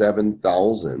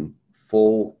 67,000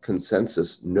 full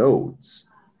consensus nodes.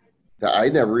 I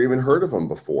never even heard of them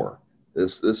before.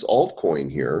 This altcoin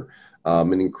here.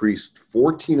 It increased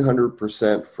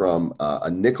 1,400% from a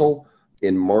nickel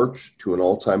in March to an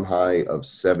all-time high of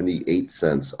 78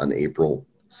 cents on April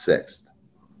 6th.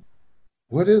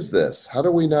 What is this? How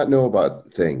do we not know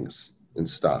about things and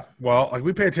stuff? Well, like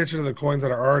we pay attention to the coins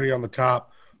that are already on the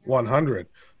top 100.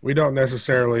 We don't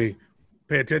necessarily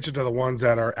pay attention to the ones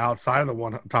that are outside of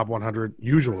the top 100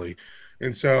 usually.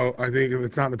 And so I think if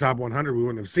it's not in the top 100, we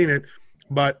wouldn't have seen it.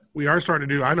 But we are starting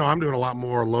to do, I know I'm doing a lot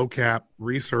more low cap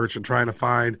research and trying to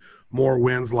find more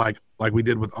wins like we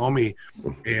did with OMI.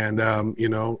 And,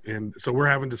 and so we're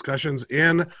having discussions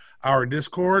in our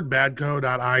Discord,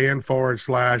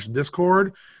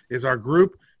 badco.in/Discord is our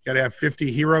group. Got to have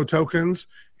 50 hero tokens.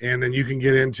 And then you can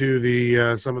get into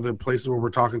the some of the places where we're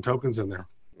talking tokens in there.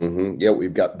 Mm-hmm. Yeah,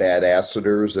 we've got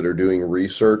badassers that are doing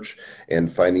research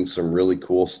and finding some really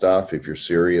cool stuff. If you're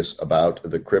serious about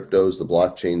the cryptos, the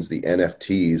blockchains, the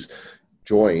NFTs,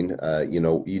 join.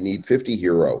 You need 50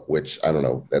 hero, which I don't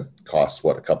know, that costs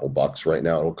a couple bucks right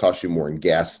now. It'll cost you more in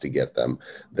gas to get them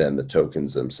than the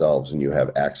tokens themselves, and you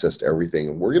have access to everything.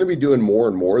 And we're going to be doing more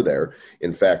and more there.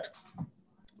 In fact,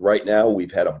 right now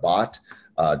we've had a bot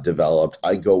developed.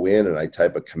 I go in and I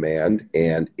type a command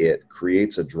and it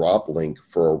creates a drop link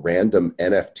for a random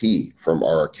NFT from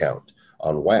our account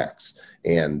on Wax.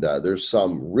 And there's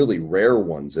some really rare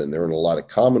ones in there and a lot of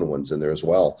common ones in there as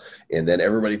well. And then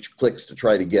everybody clicks to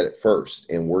try to get it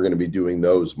first. And we're going to be doing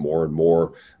those more and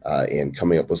more and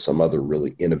coming up with some other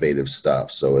really innovative stuff.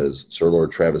 So as Sir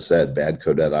Lord Travis said,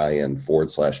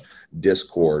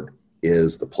 badco.in/Discord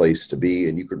is the place to be.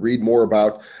 And you could read more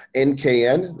about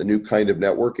NKN, the new kind of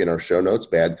network, in our show notes,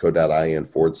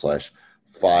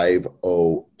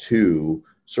 badco.in/502.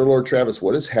 Sir Lord Travis,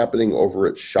 what is happening over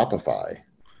at Shopify?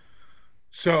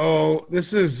 So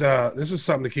this is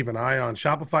something to keep an eye on.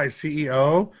 Shopify's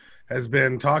CEO has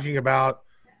been talking about,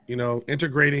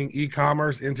 integrating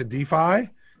e-commerce into DeFi.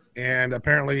 And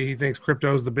apparently he thinks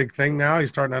crypto is the big thing now. He's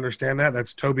starting to understand that.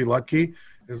 That's Toby Lutke.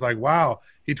 Is like, wow.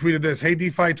 He tweeted this, "Hey,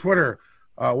 DeFi Twitter,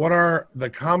 what are the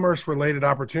commerce-related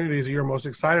opportunities that you're most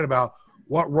excited about?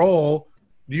 What role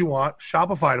do you want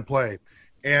Shopify to play?"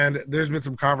 And there's been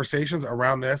some conversations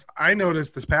around this. I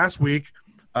noticed this past week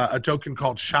a token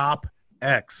called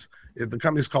ShopX. The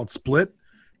company's called Split,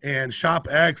 and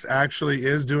ShopX actually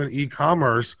is doing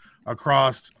e-commerce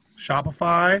across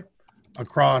Shopify,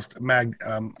 across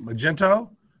Magento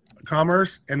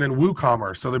Commerce, and then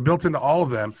WooCommerce. So they're built into all of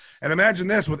them. And imagine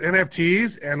this, with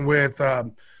NFTs and with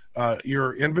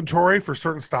your inventory for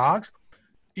certain stocks,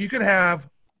 you could have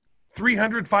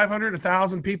 300, 500,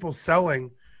 1,000 people selling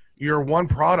your one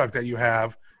product that you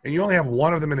have, and you only have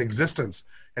one of them in existence.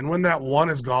 And when that one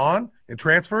is gone and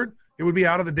transferred, it would be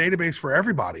out of the database for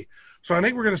everybody. So I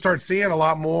think we're going to start seeing a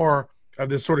lot more of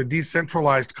this sort of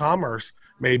decentralized commerce,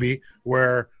 maybe,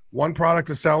 where one product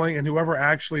is selling and whoever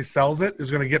actually sells it is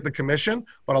going to get the commission,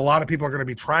 but a lot of people are going to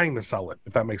be trying to sell it,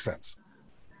 if that makes sense.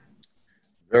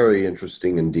 Very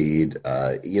interesting indeed.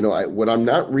 What I'm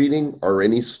not reading are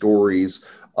any stories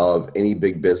of any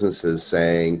big businesses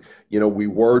saying, we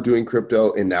were doing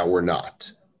crypto and now we're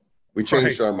not. We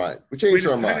changed our mind. We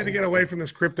decided to get away from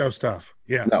this crypto stuff.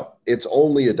 Yeah. No, it's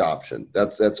only adoption.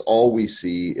 That's all we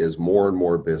see is more and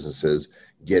more businesses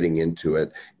getting into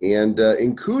it. And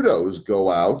kudos go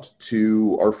out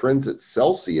to our friends at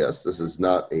Celsius. This is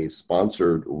not a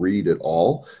sponsored read at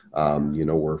all.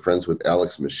 We're friends with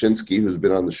Alex Mashinsky, who's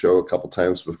been on the show a couple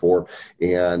times before.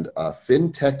 And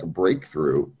FinTech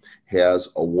Breakthrough has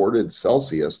awarded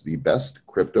Celsius the Best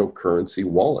Cryptocurrency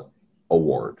Wallet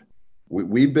Award.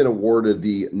 We've been awarded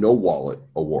the No Wallet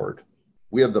Award.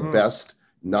 We have the best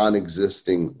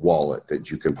non-existing wallet that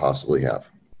you can possibly have.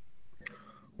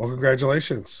 Well,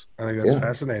 congratulations. I think that's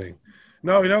fascinating.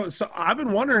 No, so I've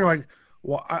been wondering,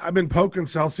 I've been poking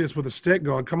Celsius with a stick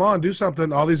going, come on, do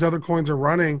something. All these other coins are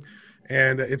running,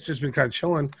 and it's just been kind of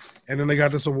chilling. And then they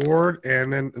got this award,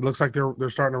 and then it looks like they're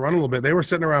starting to run a little bit. They were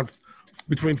sitting around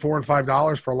between $4 and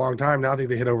 $5 for a long time. Now I think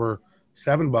they hit over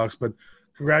 $7, but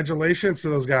congratulations to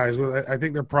those guys. I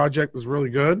think their project was really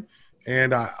good,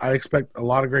 and I expect a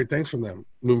lot of great things from them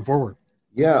moving forward.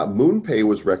 Yeah, MoonPay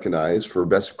was recognized for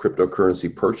best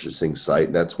cryptocurrency purchasing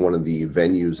site. That's one of the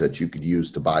venues that you could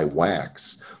use to buy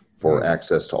Wax for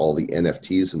access to all the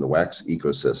NFTs in the Wax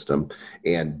ecosystem,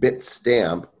 and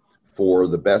Bitstamp for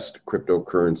the best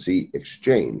cryptocurrency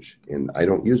exchange. And I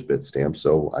don't use Bitstamp,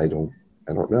 so I don't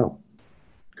know.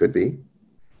 Could be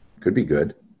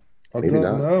good. Maybe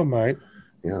not. No, mate.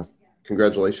 Yeah.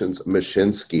 Congratulations,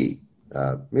 Mashinsky.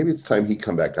 Maybe it's time he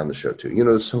come back on the show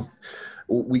too. So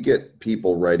we get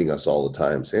people writing us all the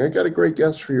time saying, I got a great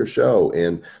guest for your show.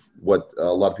 And what a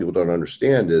lot of people don't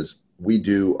understand is we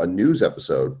do a news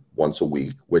episode once a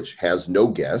week, which has no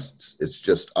guests. It's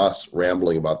just us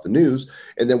rambling about the news.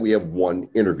 And then we have one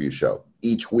interview show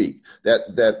each week.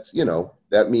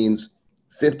 That means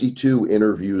 52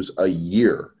 interviews a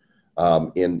year.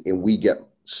 And we get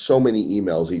so many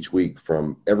emails each week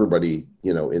from everybody,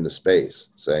 in the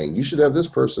space saying, you should have this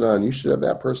person on, you should have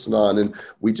that person on. And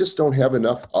we just don't have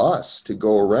enough us to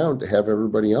go around to have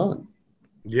everybody on.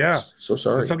 Yeah. So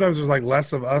sorry. And sometimes there's like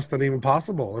less of us than even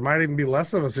possible. There might even be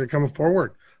less of us here coming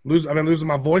forward. I've been losing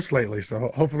my voice lately. So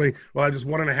hopefully, I just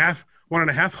one and a half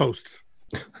hosts.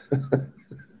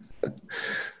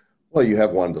 Well, you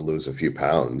have wanted to lose a few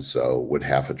pounds. So would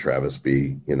half of Travis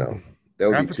be, that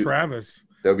would half be of too, Travis.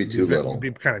 That would be too little. It'd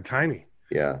be kind of tiny.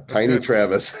 Yeah. That's tiny good.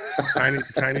 Travis.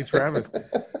 Tiny Travis.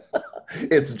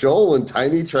 It's Joel and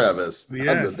Tiny Travis on the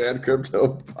Yes. Bad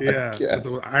Crypto podcast. Yeah,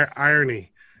 that's irony.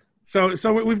 So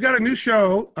we've got a new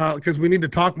show because we need to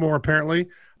talk more apparently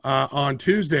on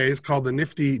Tuesdays called the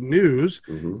Nifty News.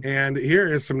 Mhm. And here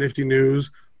is some nifty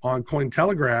news on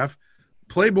Cointelegraph.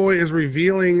 Playboy is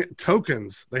revealing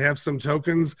tokens. They have some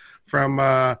tokens from,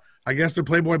 I guess they're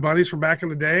Playboy bunnies from back in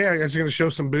the day. I guess you're going to show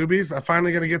some boobies. I'm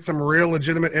finally going to get some real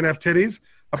legitimate NFTs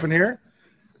up in here.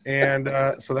 And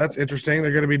so that's interesting.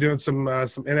 They're going to be doing some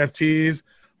NFTs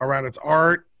around its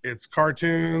art, its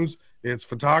cartoons, its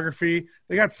photography.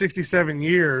 They got 67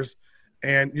 years,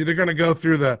 and they're going to go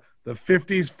through the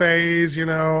 50s phase, and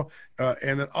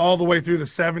then all the way through the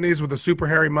 70s with the Super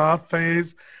Harry Muff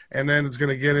phase. And then it's going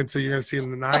to get into, you're going to see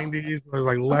in the 90s, there's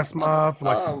like less Muff,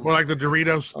 more like the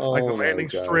Doritos, like the landing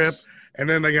strip. And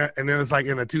then it's like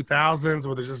in the 2000s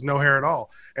where there's just no hair at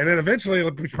all. And then eventually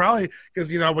it'll be probably, because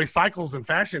the way cycles in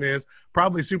fashion is,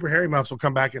 probably Super Harry Muffs will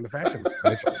come back into fashion.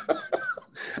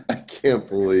 I can't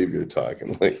believe you're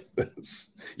talking like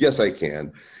this. Yes, I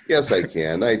can. I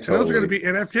totally. And those are going to be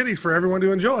NFTs for everyone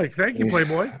to enjoy. Thank you,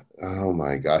 Playboy. Oh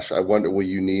my gosh. I wonder, will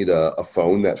you need a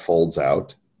phone that folds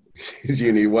out? Do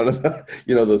you need one of the,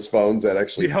 those phones that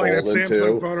actually fold like that into?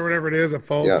 Samsung phone or whatever it is, it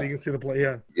folds so you can see the play.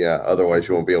 Yeah. Yeah. Otherwise,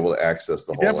 you won't be able to access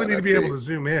the whole. Definitely need to be NFT. able to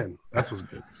zoom in. That's what's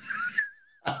good.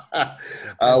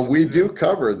 We do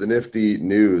cover the Nifty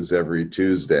News every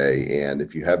Tuesday, and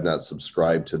if you have not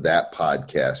subscribed to that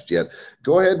podcast yet,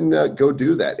 go ahead and go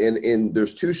do that. And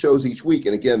there's 2 shows each week,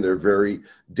 and again, they're very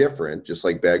different. Just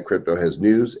like Bad Crypto has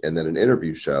news and then an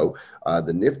interview show,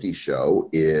 the Nifty Show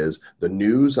is the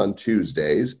news on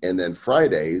Tuesdays, and then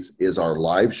Fridays is our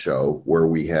live show where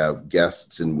we have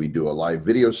guests and we do a live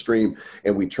video stream,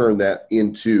 and we turn that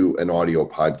into an audio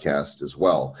podcast as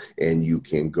well. And you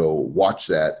can go watch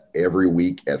that every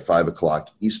week at 5 o'clock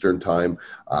Eastern time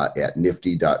at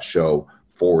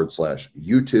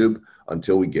nifty.show/YouTube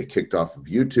until we get kicked off of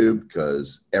YouTube,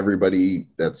 because everybody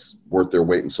that's worth their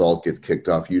weight in salt gets kicked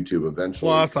off YouTube eventually.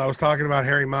 Plus, I was talking about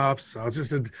Harry Muffs. So it's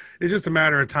just a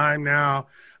matter of time now.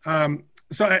 So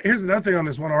here's another thing on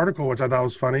this one article, which I thought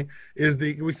was funny, is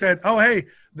we said, oh, hey,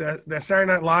 the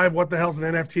Saturday Night Live, what the hell's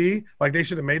an NFT? Like they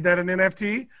should have made that an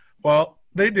NFT. Well,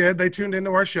 they did. They tuned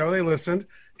into our show. They listened,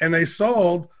 and they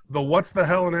sold the What's the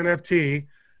Hell an NFT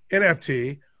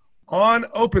on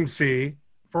OpenSea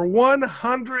for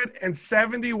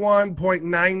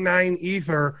 171.99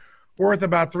 Ether, worth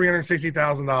about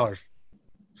 $360,000.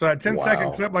 So that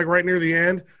 10-second clip, like right near the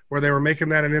end, where they were making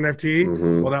that an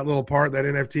NFT, well, that little part, that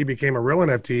NFT became a real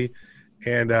NFT,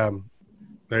 and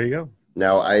there you go.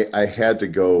 Now, I had to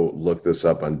go look this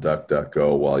up on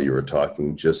DuckDuckGo while you were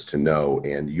talking just to know,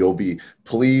 and you'll be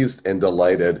pleased and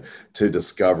delighted to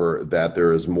discover that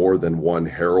there is more than one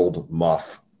Harold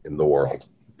Muff in the world.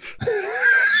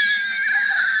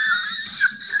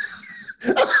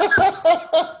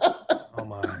 Oh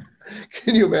my!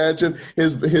 Can you imagine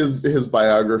his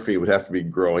biography would have to be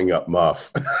Growing Up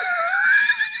Muff?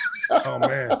 Oh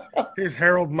man! Here's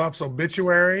Harold Muff's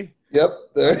obituary. Yep.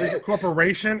 There's a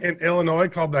corporation in Illinois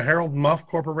called the Harold Muff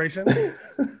Corporation.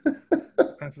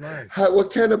 That's nice.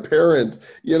 What kind of parent,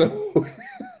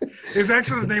 His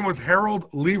name was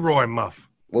Harold Leroy Muff.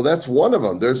 Well, that's one of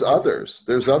them. There's others.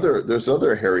 There's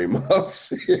other Harry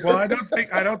Muffs here. Well, I don't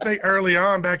think early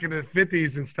on, back in the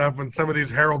 50s and stuff, when some of these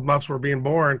Harold Muffs were being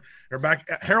born,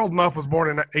 Harold Muff was born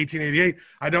in 1888.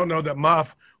 I don't know that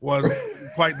Muff was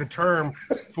quite the term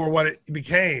for what it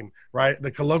became, right?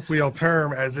 The colloquial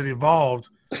term as it evolved.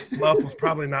 Muff was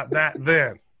probably not that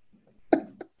then.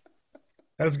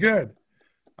 That's good.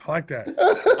 I like that.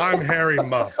 I'm Harry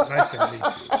Muff. Nice to meet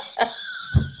you.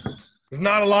 There's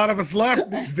not a lot of us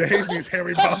left these days, these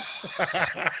Harry Muffs.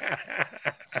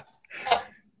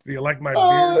 Do you like my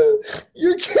beard?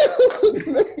 You're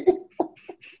killing me.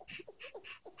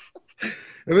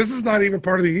 And this is not even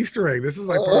part of the Easter egg. This is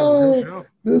like part of the real show.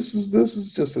 This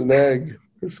is just an egg.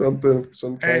 or something,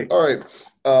 some kind. Hey. All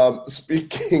right.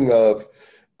 Speaking of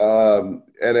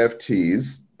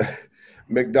NFTs,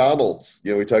 McDonald's.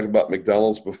 We talked about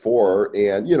McDonald's before,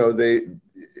 and they,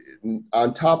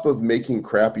 on top of making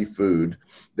crappy food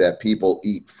that people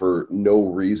eat for no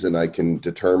reason I can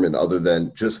determine other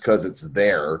than just because it's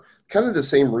there, kind of the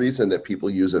same reason that people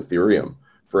use Ethereum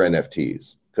for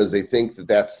NFTs, because they think that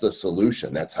that's the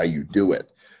solution. That's how you do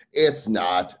it. It's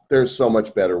not. There's so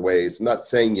much better ways. I'm not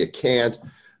saying you can't.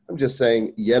 I'm just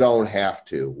saying you don't have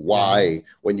to. Why,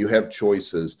 when you have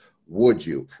choices, would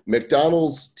you?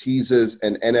 McDonald's teases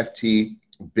an NFT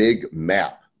Big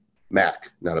Mac,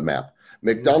 not a map.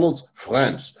 McDonald's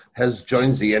France has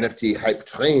joined the NFT hype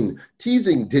train,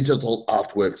 teasing digital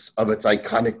artworks of its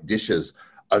iconic dishes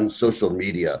on social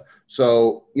media.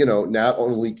 So, not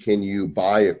only can you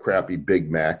buy a crappy Big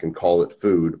Mac and call it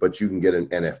food, but you can get an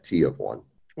NFT of one.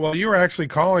 Well, you were actually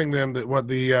calling them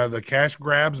the cash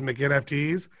grabs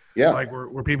McNFTs. Yeah. Like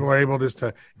where people are able just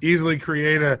to easily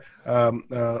create a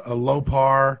low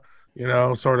par,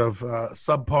 sort of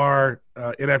subpar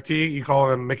NFT. You call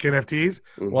them McNFTs.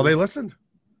 Mm-hmm. Well, they listened.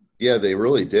 Yeah, they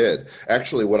really did.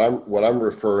 Actually, what I'm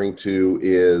referring to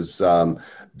is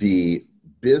the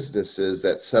businesses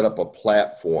that set up a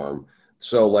platform.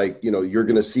 So you're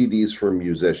going to see these for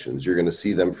musicians. You're going to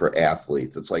see them for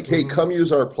athletes. It's like, hey, come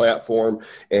use our platform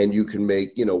and you can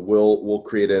make, we'll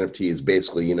create NFTs.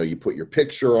 Basically, you put your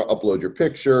picture, upload your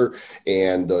picture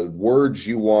and the words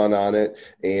you want on it,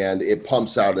 and it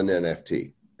pumps out an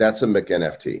NFT. That's a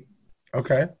McNFT.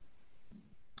 Okay.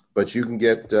 But you can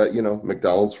get,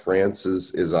 McDonald's France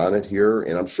is on it here,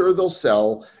 and I'm sure they'll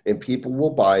sell and people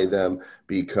will buy them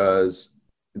because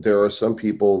there are some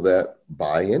people that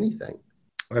buy anything.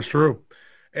 That's true.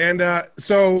 And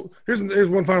so here's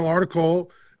one final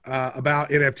article about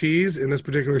NFTs in this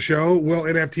particular show. Will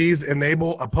NFTs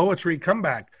enable a poetry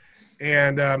comeback?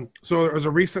 And so there was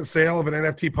a recent sale of an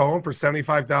NFT poem for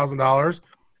 $75,000,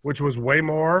 which was way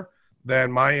more than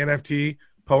my NFT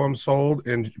poem sold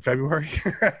in February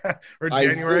or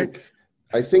January.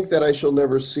 I think that I shall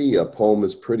never see a poem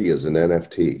as pretty as an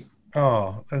NFT.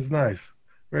 Oh, that's nice.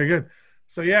 Very good.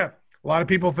 So yeah, a lot of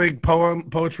people think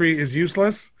poetry is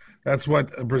useless. That's what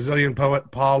a Brazilian poet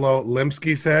Paulo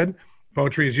Limsky said.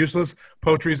 Poetry is useless.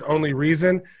 Poetry's only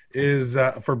reason is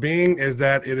for being is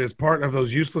that it is part of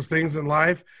those useless things in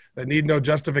life that need no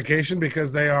justification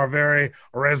because they are very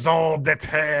raison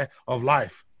d'être of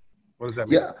life. What does that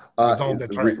mean? Yeah,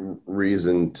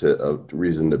 reason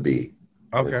to be.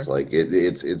 Okay. It's like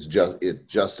it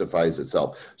justifies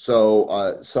itself.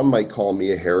 So some might call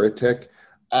me a heretic.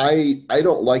 I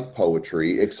don't like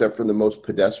poetry except for the most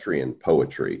pedestrian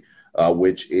poetry,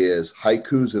 which is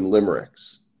haikus and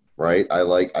limericks. Right? I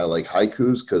like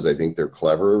haikus because I think they're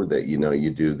clever. That you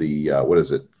do the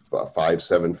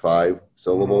 575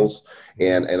 syllables,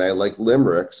 and I like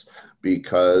limericks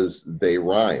because they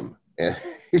rhyme. And,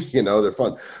 they're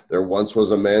fun. There once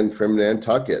was a man from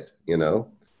Nantucket,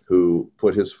 who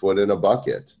put his foot in a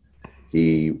bucket.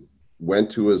 He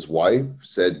went to his wife,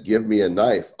 said, "Give me a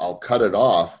knife. I'll cut it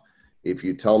off if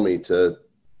you tell me to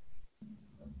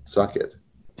suck it."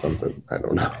 Something. I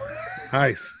don't know.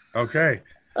 Nice. Okay.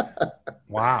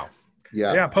 Wow.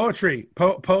 Yeah. Yeah. Poetry.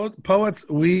 Poets.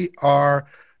 We are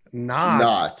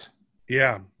not.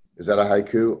 Yeah. Is that a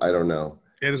haiku? I don't know.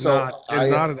 It is not.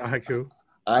 It's not a haiku.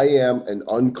 I am an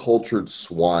uncultured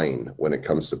swine when it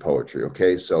comes to poetry.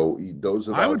 Okay, so those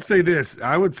are. I would say this.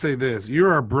 You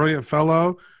are a brilliant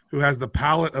fellow who has the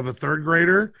palate of a third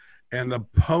grader and the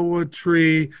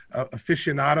poetry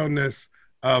aficionado-ness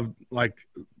of like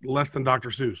less than Dr.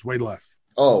 Seuss, way less.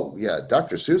 Oh yeah,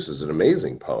 Dr. Seuss is an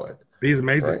amazing poet. He's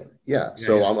amazing. Right? Yeah.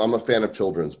 So I'm a fan of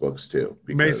children's books too.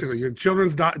 Basically, your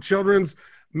children's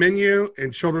menu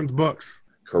and children's books.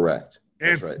 Correct.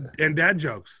 And, right. And dad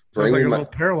jokes. So it's like a little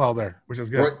parallel there, which is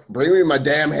good. Bring me my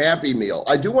damn Happy Meal.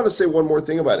 I do want to say one more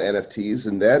thing about NFTs,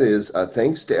 and that is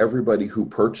thanks to everybody who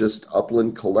purchased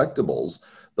Upland Collectibles,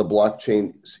 the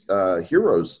Blockchain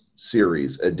Heroes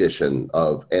series edition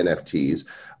of NFTs.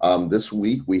 This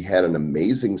week we had an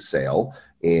amazing sale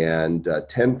and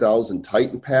 10,000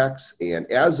 Titan packs.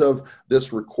 And as of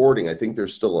this recording, I think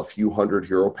there's still a few hundred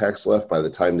hero packs left. By the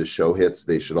time the show hits,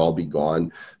 they should all be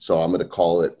gone. So I'm going to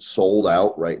call it sold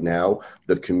out right now.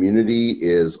 The community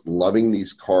is loving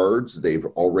these cards. They've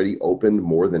already opened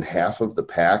more than half of the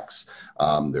packs.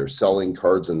 They're selling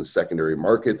cards in the secondary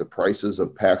market. The prices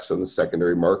of packs on the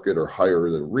secondary market are higher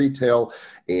than retail.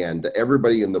 And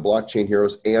everybody in the Blockchain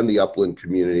Heroes and the Upland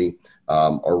community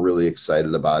are really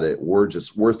excited about it.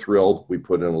 We're thrilled. We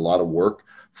put in a lot of work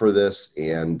for this.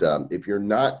 And if you're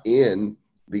not in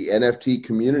the NFT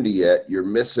community yet, you're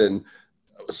missing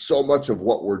so much of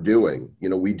what we're doing.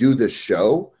 We do this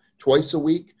show twice a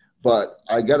week, but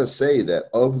I got to say that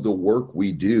of the work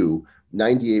we do,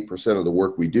 98% of the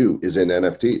work we do is in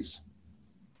NFTs.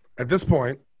 At this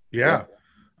point, yeah.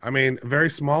 I mean, a very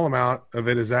small amount of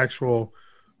it is actual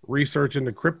research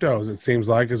into cryptos, it seems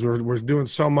like, as we're doing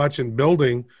so much in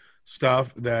building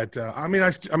stuff that,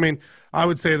 I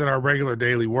would say that our regular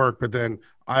daily work, but then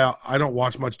I don't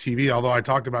watch much TV, although I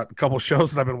talked about a couple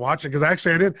shows that I've been watching, because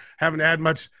actually haven't had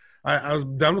much. I was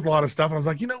done with a lot of stuff, and I was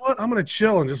like, you know what, I'm going to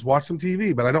chill and just watch some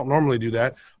TV, but I don't normally do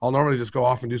that. I'll normally just go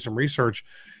off and do some research,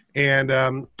 and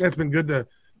it's been good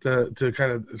to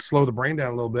kind of slow the brain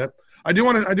down a little bit. I do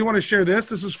want to share this.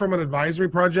 This is from an advisory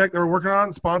project that we're working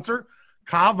on. Sponsor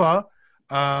Kava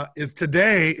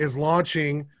is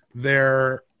launching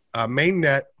their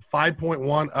mainnet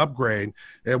 5.1 upgrade,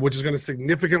 which is going to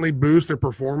significantly boost their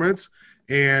performance.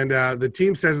 And the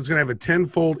team says it's going to have a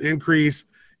 10-fold increase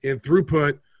in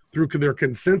throughput through their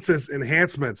consensus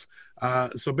enhancements.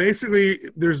 So basically,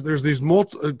 there's these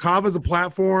Kava is a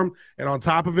platform, and on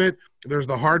top of it, there's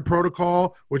the hard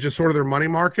protocol, which is sort of their money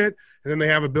market, and then they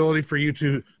have ability for you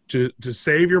to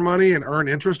save your money and earn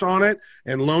interest on it,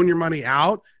 and loan your money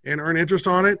out and earn interest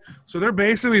on it. So they're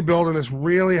basically building this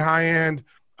really high-end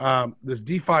this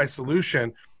DeFi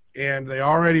solution, and they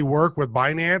already work with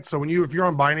Binance. So if you're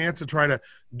on Binance to try to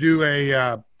do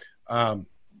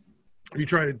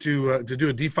to do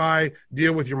a DeFi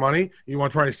deal with your money, you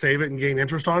want to try to save it and gain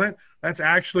interest on it, that's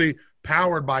actually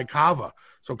powered by Kava.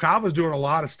 So Kava's doing a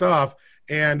lot of stuff,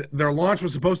 and their launch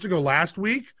was supposed to go last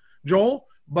week, Joel,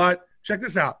 but check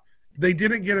this out. They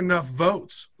didn't get enough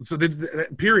votes. So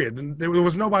period. There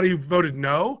was nobody who voted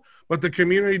no, but the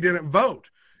community didn't vote.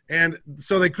 And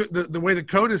so they could, the way the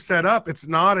code is set up, it's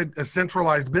not a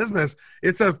centralized business.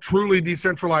 It's a truly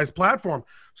decentralized platform.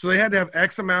 So they had to have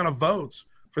X amount of votes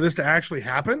for this to actually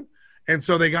happen. And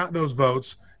so they got those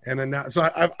votes. And then now, so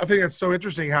I think that's so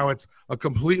interesting how it's a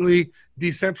completely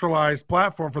decentralized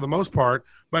platform for the most part,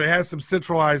 but it has some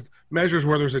centralized measures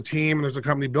where there's a team and there's a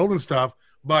company building stuff,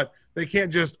 but they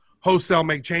can't just wholesale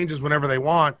make changes whenever they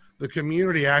want. The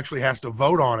community actually has to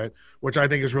vote on it, which I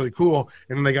think is really cool.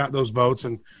 And then they got those votes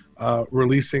and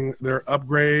releasing their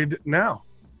upgrade now.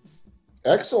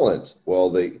 Excellent.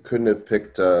 Well, they couldn't have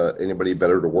picked anybody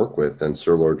better to work with than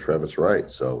Sir Lord Travis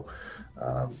Wright. So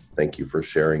thank you for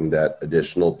sharing that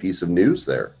additional piece of news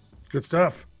there. Good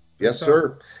stuff. Yes,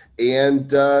 sir. And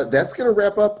that's going to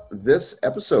wrap up this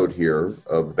episode here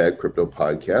of Bad Crypto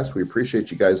Podcast. We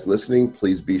appreciate you guys listening.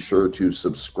 Please be sure to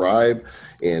subscribe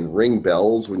and ring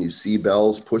bells when you see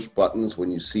bells, push buttons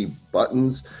when you see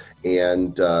buttons,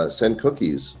 and send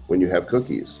cookies when you have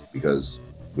cookies, because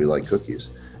we like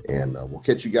cookies. And we'll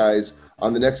catch you guys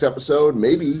on the next episode.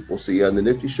 Maybe we'll see you on the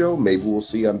Nifty Show. Maybe we'll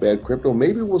see you on Bad Crypto.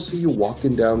 Maybe we'll see you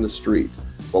walking down the street,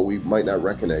 but we might not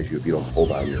recognize you if you don't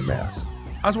hold on your mask.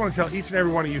 I just want to tell each and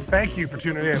every one of you, thank you for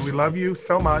tuning in. We love you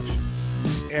so much,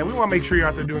 and we want to make sure you're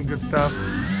out there doing good stuff.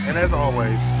 And as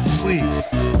always, please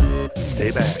stay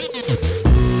bad.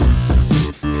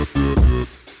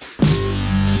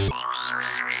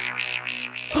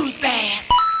 Who's bad?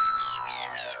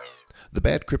 The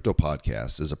Bad Crypto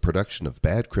Podcast is a production of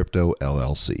Bad Crypto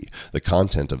LLC. The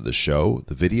content of the show,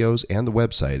 the videos, and the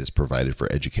website is provided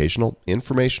for educational,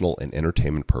 informational, and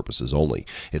entertainment purposes only.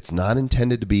 It's not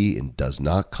intended to be and does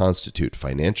not constitute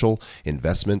financial,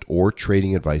 investment, or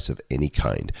trading advice of any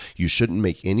kind. You shouldn't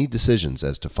make any decisions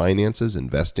as to finances,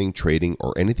 investing, trading,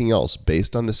 or anything else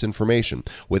based on this information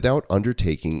without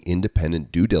undertaking independent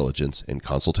due diligence and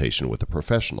consultation with a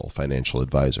professional financial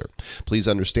advisor. Please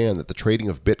understand that the trading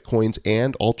of Bitcoins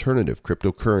and alternative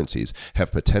cryptocurrencies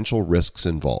have potential risks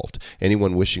involved.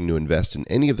 Anyone wishing to invest in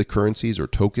any of the currencies or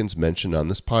tokens mentioned on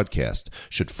this podcast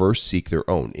should first seek their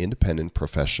own independent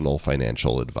professional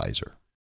financial advisor.